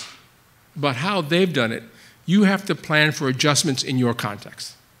learn about how they've done it, you have to plan for adjustments in your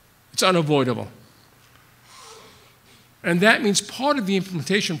context. It's unavoidable. And that means part of the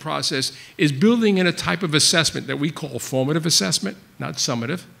implementation process is building in a type of assessment that we call formative assessment, not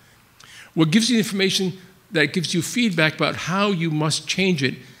summative, what gives you information that gives you feedback about how you must change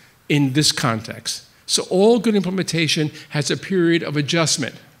it in this context. So all good implementation has a period of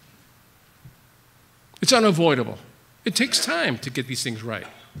adjustment. It's unavoidable. It takes time to get these things right.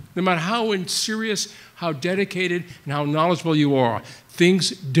 No matter how serious, how dedicated, and how knowledgeable you are,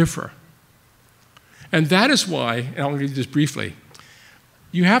 things differ. And that is why, and I'll read this briefly,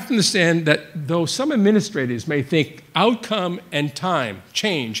 you have to understand that though some administrators may think outcome and time,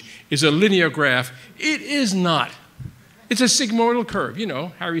 change, is a linear graph, it is not. It's a sigmoidal curve. You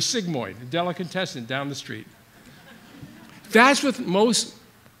know, Harry Sigmoid, the delicatessen down the street. That's what most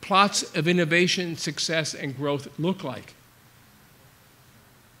plots of innovation, success, and growth look like.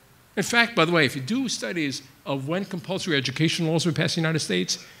 In fact, by the way, if you do studies of when compulsory education laws were passed in the United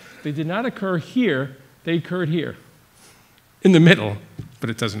States, they did not occur here, they occurred here, in the middle, but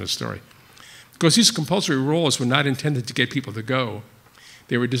it doesn't have a story. Because these compulsory laws were not intended to get people to go.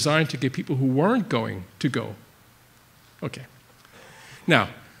 They were designed to get people who weren't going to go. Okay. Now,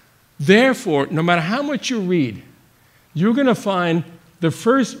 therefore, no matter how much you read, you're going to find the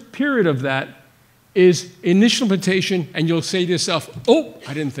first period of that is initial implementation, and you'll say to yourself, oh,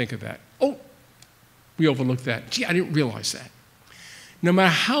 I didn't think of that. Oh, we overlooked that. Gee, I didn't realize that. No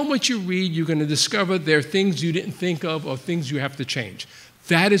matter how much you read, you're going to discover there are things you didn't think of or things you have to change.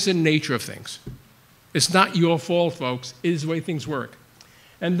 That is the nature of things. It's not your fault, folks. It is the way things work.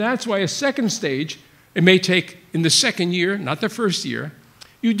 And that's why a second stage, it may take in the second year, not the first year,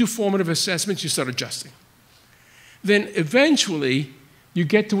 you do formative assessments, you start adjusting. Then eventually, you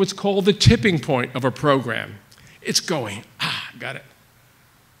get to what's called the tipping point of a program. It's going, got it.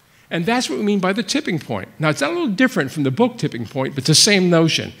 And that's what we mean by the tipping point. Now, it's a little different from the book tipping point, but it's the same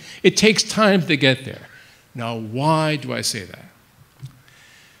notion. It takes time to get there. Now, why do I say that?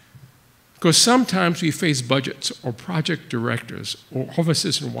 Because sometimes we face budgets or project directors or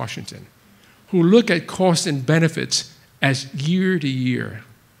officers in Washington who look at costs and benefits as year to year.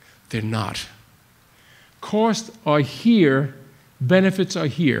 They're not. Costs are here, benefits are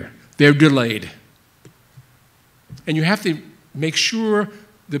here. They're delayed. And you have to make sure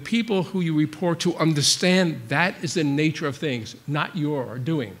the people who you report to understand that is the nature of things, not your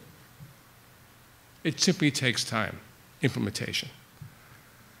doing. It simply takes time, implementation.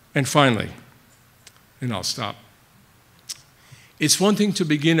 And finally, and I'll stop, it's one thing to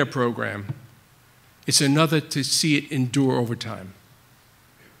begin a program. It's another to see it endure over time.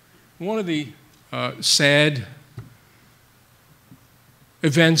 One of the sad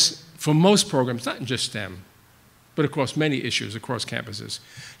events for most programs, not just STEM, but across many issues across campuses.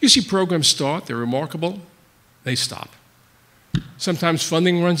 You see programs start, they're remarkable, they stop. Sometimes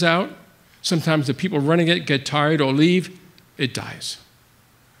funding runs out, sometimes the people running it get tired or leave, it dies.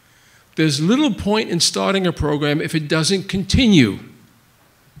 There's little point in starting a program if it doesn't continue.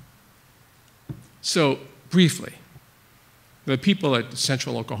 So, briefly, the people at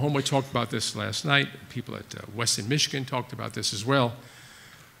Central Oklahoma talked about this last night. People at Western Michigan talked about this as well.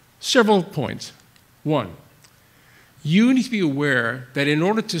 Several points. One, you need to be aware that in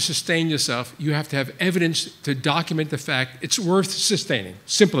order to sustain yourself, you have to have evidence to document the fact it's worth sustaining.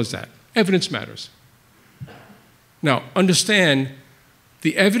 Simple as that. Evidence matters. Now, understand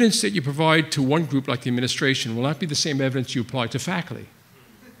the evidence that you provide to one group, like the administration, will not be the same evidence you apply to faculty.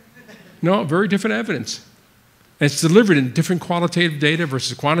 No, very different evidence. And it's delivered in different qualitative data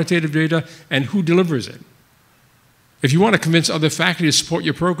versus quantitative data, and who delivers it. If you want to convince other faculty to support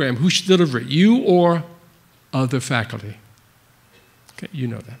your program, who should deliver it, you or other faculty? Okay, you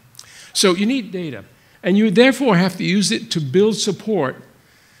know that. So you need data, and you therefore have to use it to build support.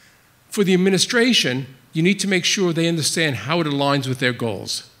 For the administration, you need to make sure they understand how it aligns with their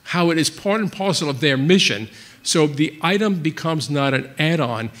goals, how it is part and parcel of their mission, so the item becomes not an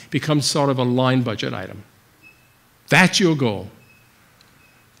add-on, becomes sort of a line budget item. That's your goal.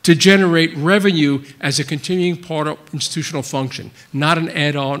 To generate revenue as a continuing part of institutional function, not an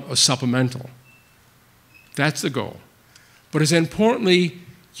add-on or supplemental. That's the goal. But as importantly,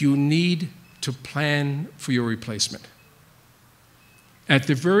 you need to plan for your replacement. At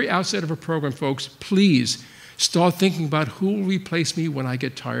the very outset of a program, folks, please start thinking about who will replace me when I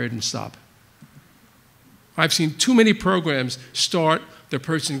get tired and stop. I've seen too many programs start, the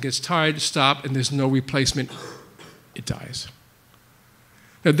person gets tired, stop, and there's no replacement. It dies.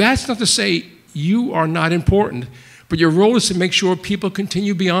 Now, that's not to say you are not important, but your role is to make sure people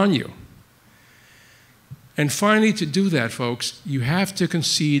continue beyond you. And finally, to do that, folks, you have to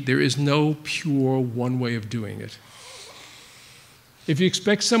concede there is no pure one way of doing it. If you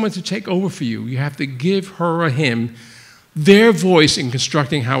expect someone to take over for you, you have to give her or him their voice in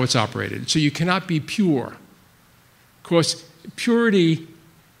constructing how it's operated. So you cannot be pure. Of course, purity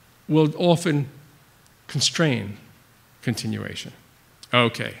will often constrain continuation.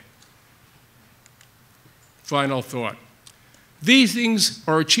 Okay. Final thought. These things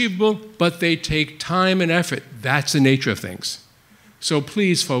are achievable, but they take time and effort. That's the nature of things. So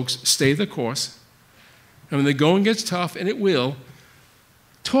please, folks, stay the course. And when the going gets tough, and it will,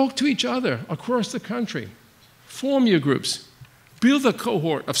 talk to each other across the country. Form your groups. Build a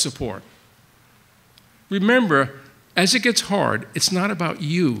cohort of support. Remember, as it gets hard, it's not about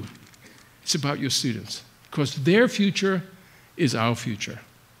you. It's about your students, because their future is our future.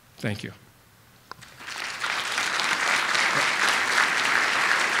 Thank you.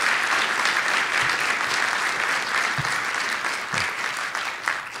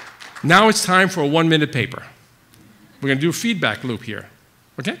 Now it's time for a 1-minute paper. We're going to do a feedback loop here,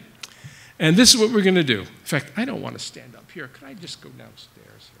 okay? And this is what we're going to do. In fact, I don't want to stand up here. Could I just go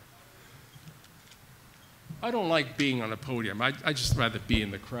downstairs here? I don't like being on a podium. I just rather be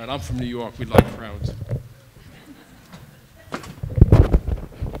in the crowd. I'm from New York. We like crowds.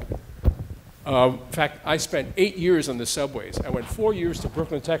 In fact, I spent 8 years on the subways. I went 4 years to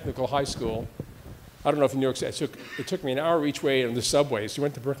Brooklyn Technical High School. I don't know if in New York City, it took me an hour each way on the subways. You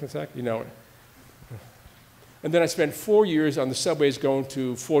went to Brooklyn Tech? You know it. And then I spent 4 years on the subways going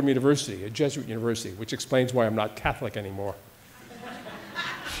to Fordham University, a Jesuit university, which explains why I'm not Catholic anymore.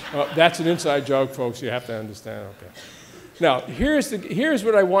 That's an inside joke, folks. You have to understand. Okay. Now, here's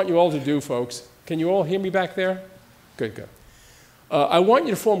what I want you all to do, folks. Can you all hear me back there? Good, good. I want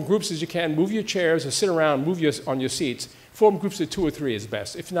you to form groups as you can. Move your chairs or sit around, move on your seats. Form groups of 2 or 3 is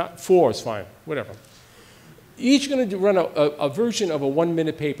best. If not, 4 is fine, whatever. Each going to run a version of a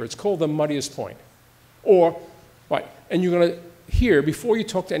 1-minute paper. It's called the muddiest point. Or, right, and you're going to hear, before you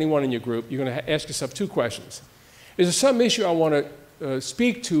talk to anyone in your group, you're going to ask yourself 2 questions. Is there some issue I want to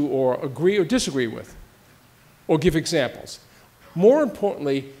speak to or agree or disagree with? Or give examples? More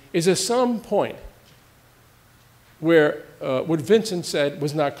importantly, is there some point where what Vincent said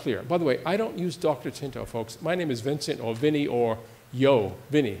was not clear? By the way, I don't use Dr. Tinto, folks. My name is Vincent or Vinny or Yo,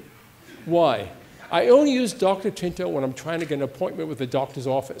 Vinny. Why? I only use Dr. Tinto when I'm trying to get an appointment with the doctor's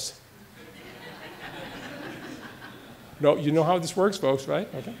office. No, you know how this works, folks, right?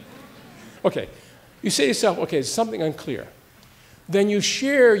 Okay. Okay. You say to yourself, okay, is something unclear? Then you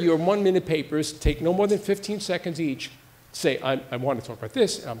share your 1-minute papers, take no more than 15 seconds each. Say, I want to talk about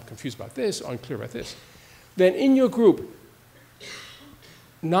this, I'm confused about this, unclear about this. Then in your group,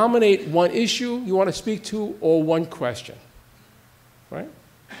 nominate 1 issue you want to speak to or 1 question, right?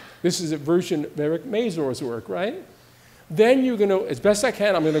 This is a version of Eric Mazur's work, right? Then you're going to, as best I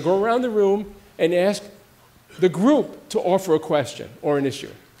can, I'm going to go around the room and ask the group to offer a question or an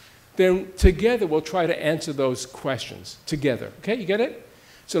issue. Then together we'll try to answer those questions together. Okay, you get it?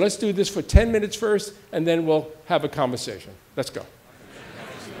 So let's do this for 10 minutes first, and then we'll have a conversation. Let's go.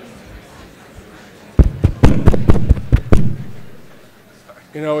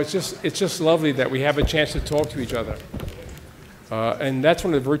 You know, it's just lovely that we have a chance to talk to each other. And that's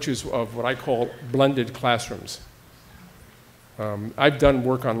one of the virtues of what I call blended classrooms. I've done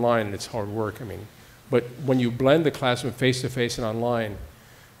work online, and it's hard work, I mean. But when you blend the classroom face-to-face and online,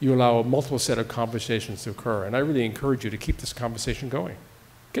 you allow a multiple set of conversations to occur. And I really encourage you to keep this conversation going.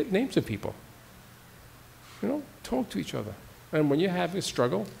 Get names of people. You know, talk to each other. And when you have a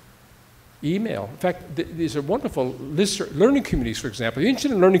struggle, email. In fact, these are wonderful learning communities, for example. If you're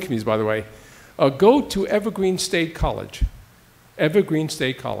interested in learning communities, by the way, go to Evergreen State College. Evergreen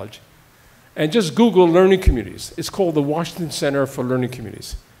State College. And just Google learning communities. It's called the Washington Center for Learning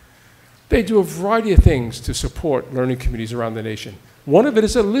Communities. They do a variety of things to support learning communities around the nation. One of it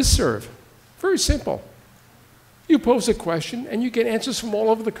is a listserv. Very simple. You pose a question, and you get answers from all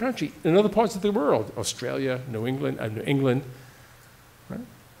over the country, in other parts of the world, Australia, New England. Right?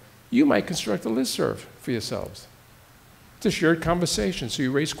 You might construct a listserv for yourselves. It's a shared conversation, so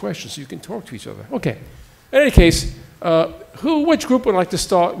you raise questions, so you can talk to each other. Okay. In any case, which group would like to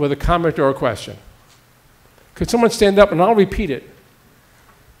start with a comment or a question? Could someone stand up, and I'll repeat it.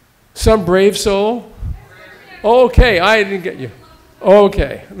 Some brave soul? Okay, I didn't get you.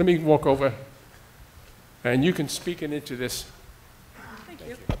 Okay, let me walk over. And you can speak it into this. Thank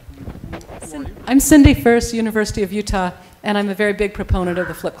you. I'm Cindy First, University of Utah, and I'm a very big proponent of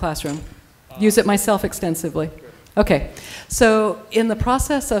the flipped classroom. Use it myself extensively. Okay, so in the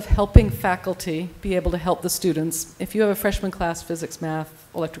process of helping faculty be able to help the students, if you have a freshman class, physics, math,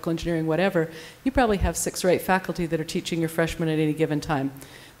 electrical engineering, whatever, you probably have 6 or 8 faculty that are teaching your freshmen at any given time.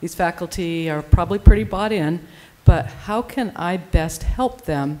 These faculty are probably pretty bought in, but how can I best help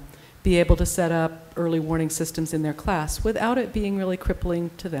them be able to set up early warning systems in their class without it being really crippling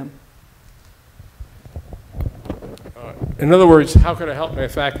to them? In other words, how can I help my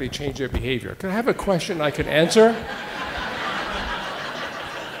faculty change their behavior? Can I have a question I could answer?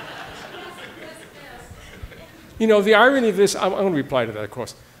 You know, the irony of this, I'm going to reply to that, of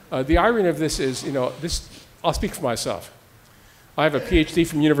course. The irony of this is, you know, I'll speak for myself. I have a PhD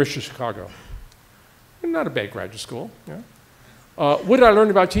from the University of Chicago. Not a bad graduate school. Yeah. What did I learn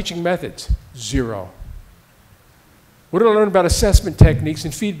about teaching methods? 0. What did I learn about assessment techniques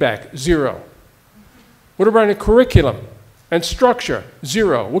and feedback? 0. What about a curriculum and structure?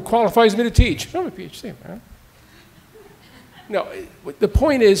 0. What qualifies me to teach? I have a PhD. Right? No, the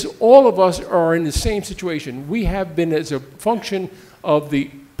point is, all of us are in the same situation. We have been, as a function of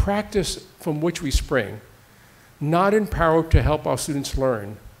the practice from which we spring, not empowered to help our students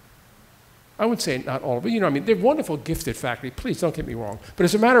learn I would say not all of it. You know, I mean, they're wonderful, gifted faculty. Please don't get me wrong. But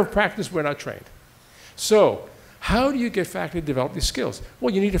as a matter of practice, we're not trained. So how do you get faculty to develop these skills?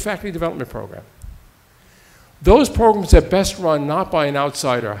 Well, you need a faculty development program. Those programs are best run not by an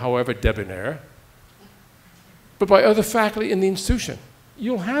outsider, however debonair, but by other faculty in the institution.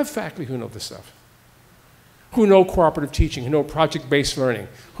 You'll have faculty who know this stuff, who know cooperative teaching, who know project-based learning,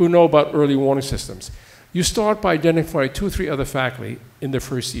 who know about early warning systems. You start by identifying 2 or 3 other faculty in the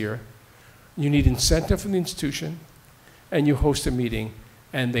first year. You need incentive from the institution, and you host a meeting,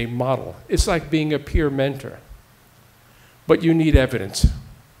 and they model. It's like being a peer mentor, but you need evidence,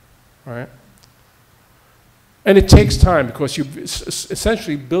 all right? And it takes time because you're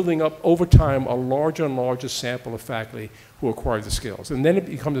essentially building up over time a larger and larger sample of faculty who acquire the skills. And then it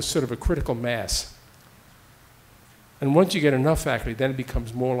becomes a sort of a critical mass. And once you get enough faculty, then it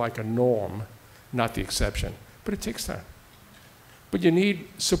becomes more like a norm, not the exception. But it takes time. But you need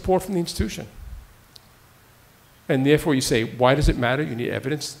support from the institution. And therefore you say, why does it matter? You need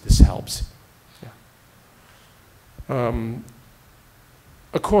evidence. This helps. Yeah.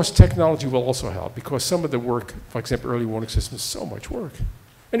 Of course, technology will also help because some of the work, for example, early warning systems, is so much work.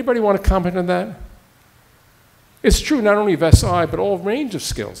 Anybody want to comment on that? It's true not only of SI, but all range of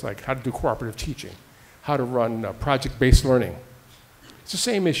skills, like how to do cooperative teaching, how to run project-based learning. It's the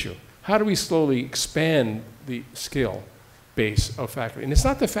same issue. How do we slowly expand the skill base of faculty? And it's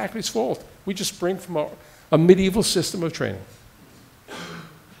not the faculty's fault. We just spring from a medieval system of training.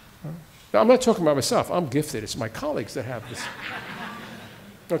 Now, I'm not talking about myself. I'm gifted. It's my colleagues that have this.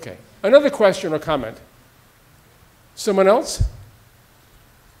 Okay. Another question or comment? Someone else?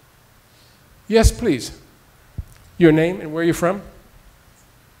 Yes, please. Your name and where you're from?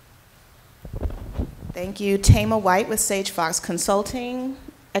 Thank you. Tama White with Sage Fox Consulting,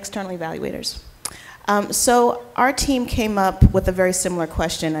 external evaluators. So our team came up with a very similar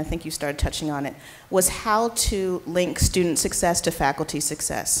question, I think you started touching on it, was how to link student success to faculty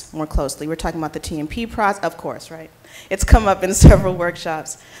success more closely. We're talking about the TMP process, of course, right? It's come up in several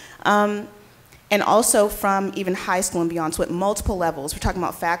workshops. And also from even high school and beyond, so at multiple levels. We're talking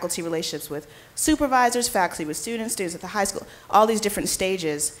about faculty relationships with supervisors, faculty with students, students at the high school, all these different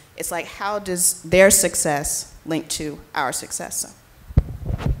stages. It's like, how does their success link to our success? So.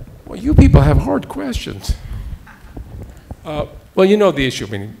 Well, you people have hard questions. Well, you know the issue. I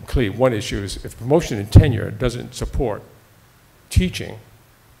mean, clearly, one issue is if promotion and tenure doesn't support teaching,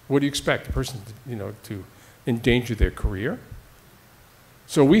 what do you expect? A person, to endanger their career?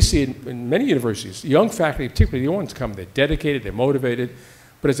 So we see it in many universities. Young faculty, particularly the ones come, they're dedicated, they're motivated,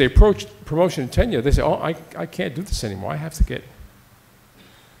 but as they approach promotion and tenure, they say, oh, I can't do this anymore. I have to get.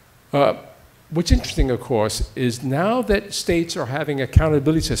 What's interesting, of course, is now that states are having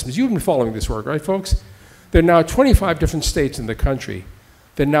accountability systems. You've been following this work, right, folks? There are now 25 different states in the country.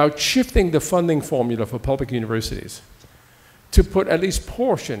 They're now shifting the funding formula for public universities to put at least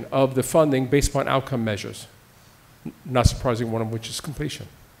portion of the funding based upon outcome measures. Not surprising, one of which is completion.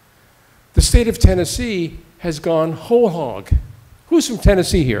 The state of Tennessee has gone whole hog. Who's from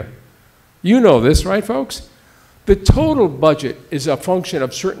Tennessee here? You know this, right, folks? The total budget is a function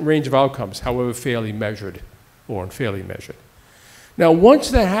of certain range of outcomes, however fairly measured or unfairly measured. Now,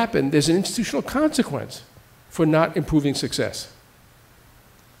 once that happened, there's an institutional consequence for not improving success.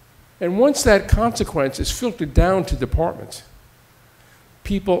 And once that consequence is filtered down to departments,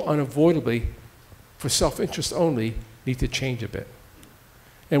 people unavoidably, for self-interest only, need to change a bit.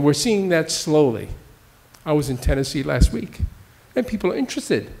 And we're seeing that slowly. I was in Tennessee last week, and people are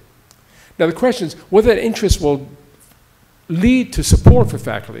interested. Now the question is whether that interest will lead to support for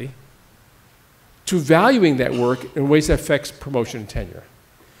faculty, to valuing that work in ways that affects promotion and tenure.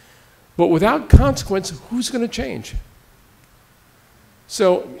 But without consequence, who's going to change?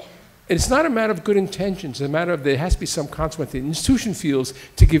 So it's not a matter of good intentions, it's a matter of there has to be some consequence the institution feels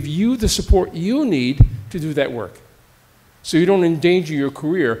to give you the support you need to do that work. So you don't endanger your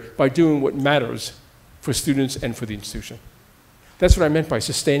career by doing what matters for students and for the institution. That's what I meant by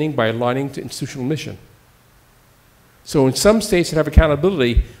sustaining, by aligning to institutional mission. So in some states that have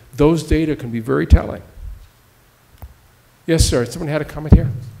accountability, those data can be very telling. Yes, sir. Someone had a comment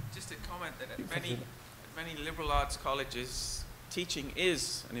here? Just a comment that at many liberal arts colleges, teaching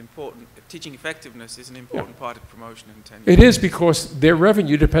effectiveness is an important part of promotion and tenure. It is because their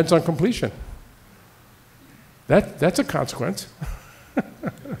revenue depends on completion. That's a consequence.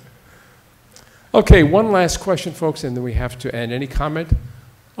 Okay, one last question, folks, and then we have to end. Any comment?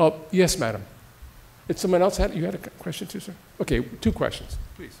 Oh, yes, madam. Did someone else you had a question too, sir? Okay, 2 questions,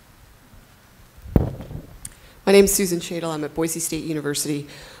 please. My name is Susan Shadle. I'm at Boise State University.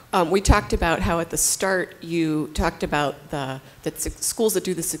 We talked about how at the start you talked about that schools that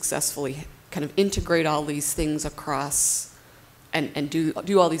do this successfully kind of integrate all these things across and do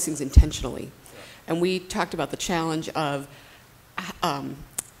all these things intentionally. And we talked about the challenge of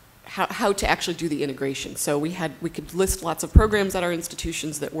how to actually do the integration. So we could list lots of programs at our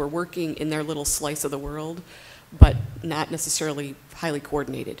institutions that were working in their little slice of the world, but not necessarily highly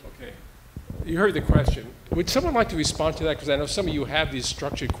coordinated. Okay. You heard the question. Would someone like to respond to that? Because I know some of you have these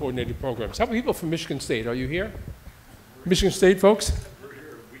structured, coordinated programs. How about people from Michigan State? Are you here? Michigan State folks? We're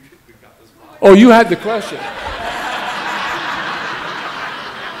here. We got this. Oh, you had the question.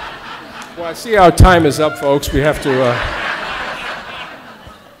 Well, I see our time is up, folks. We have to...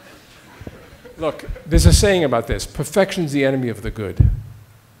 Look, there's a saying about this. Perfection's the enemy of the good.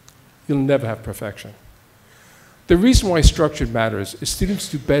 You'll never have perfection. The reason why structure matters is students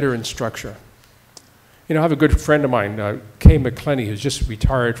do better in structure. You know, I have a good friend of mine, Kay McClenny, who's just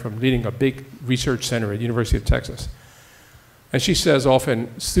retired from leading a big research center at the University of Texas. And she says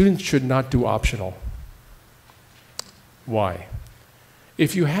often, students should not do optional. Why?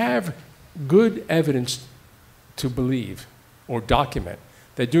 If you have good evidence to believe or document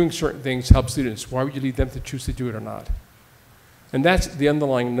that doing certain things helps students, why would you leave them to choose to do it or not? And that's the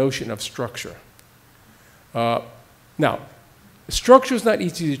underlying notion of structure. Now, structure is not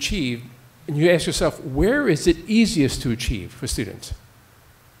easy to achieve, and you ask yourself, where is it easiest to achieve for students?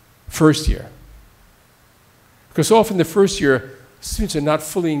 First year. Because often the first year, students are not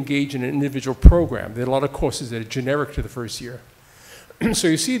fully engaged in an individual program. There are a lot of courses that are generic to the first year. So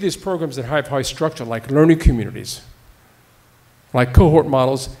you see these programs that have high structure, like learning communities, like cohort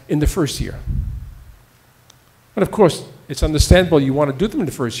models in the first year. And of course, it's understandable you want to do them in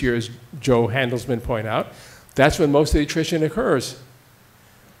the first year, as Joe Handelsman pointed out. That's when most of the attrition occurs.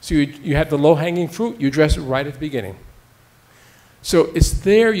 So you have the low-hanging fruit, you address it right at the beginning. So it's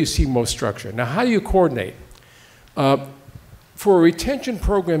there you see most structure. Now, how do you coordinate? For retention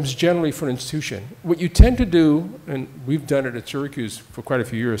programs generally for an institution, what you tend to do, and we've done it at Syracuse for quite a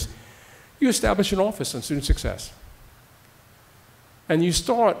few years, you establish an office on student success. And you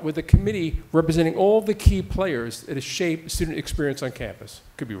start with a committee representing all the key players that shape student experience on campus.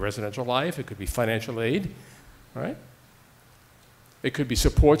 It could be residential life, it could be financial aid, right? It could be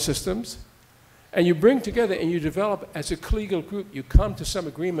support systems. And you bring together and you develop as a collegial group, you come to some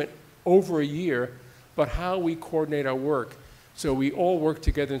agreement over a year about how we coordinate our work so we all work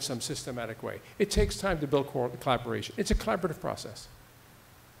together in some systematic way. It takes time to build collaboration. It's a collaborative process.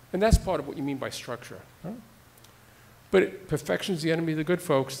 And that's part of what you mean by structure. Right? But perfection's the enemy of the good,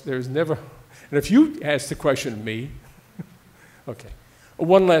 folks. There's never, and if you ask the question of me, okay.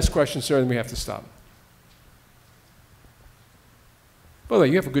 One last question, sir, and we have to stop. By the way,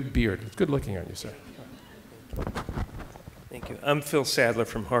 you have a good beard. It's good looking on you, sir. Thank you. I'm Phil Sadler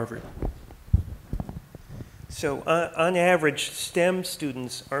from Harvard. So on average, STEM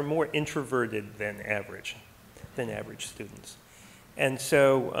students are more introverted than average students. And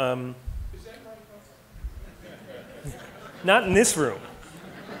so, not in this room.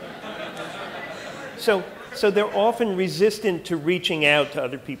 So they're often resistant to reaching out to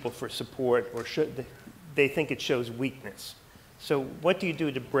other people for support, or they think it shows weakness. So what do you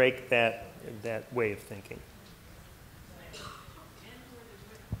do to break that way of thinking?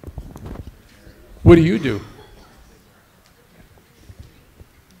 What do you do?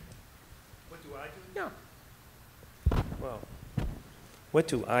 What do I do? Yeah. Well, what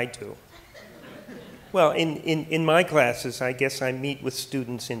do I do? Well, in my classes, I guess I meet with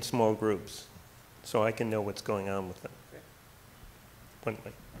students in small groups so I can know what's going on with them. One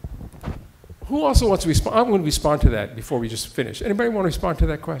way. Who also wants to respond? I'm going to respond to that before we just finish. Anybody want to respond to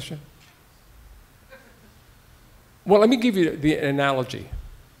that question? Well, let me give you the analogy.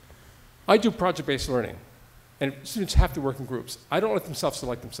 I do project-based learning, and students have to work in groups. I don't let them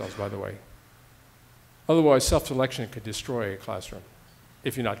self-select themselves, by the way. Otherwise, self-selection could destroy a classroom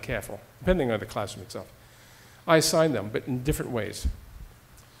if you're not careful, depending on the classroom itself. I assign them, but in different ways.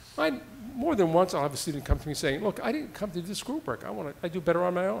 More than once, I'll have a student come to me saying, look, I didn't come to do this group work. I do better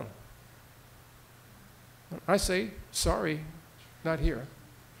on my own. I say, sorry, not here.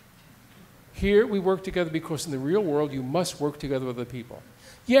 Here, we work together because in the real world, you must work together with other people.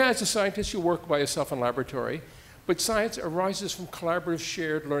 Yeah, as a scientist, you work by yourself in laboratory, but science arises from collaborative,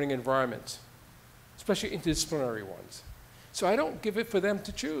 shared learning environments, especially interdisciplinary ones. So I don't give it for them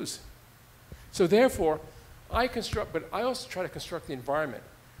to choose. So therefore, I construct, but I also try to construct the environment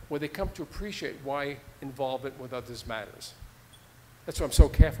where they come to appreciate why involvement with others matters. That's why I'm so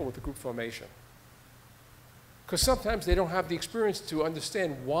careful with the group formation. Because sometimes they don't have the experience to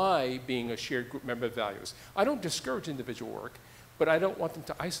understand why being a shared group member values. I don't discourage individual work, but I don't want them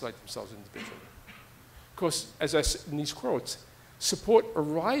to isolate themselves individually. Because, as I said in these quotes, support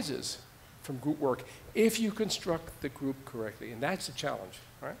arises from group work if you construct the group correctly, and that's the challenge,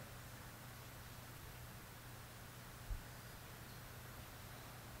 right?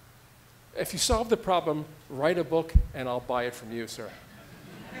 If you solve the problem, write a book and I'll buy it from you, sir.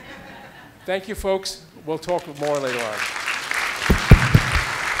 Thank you, folks. We'll talk more later on.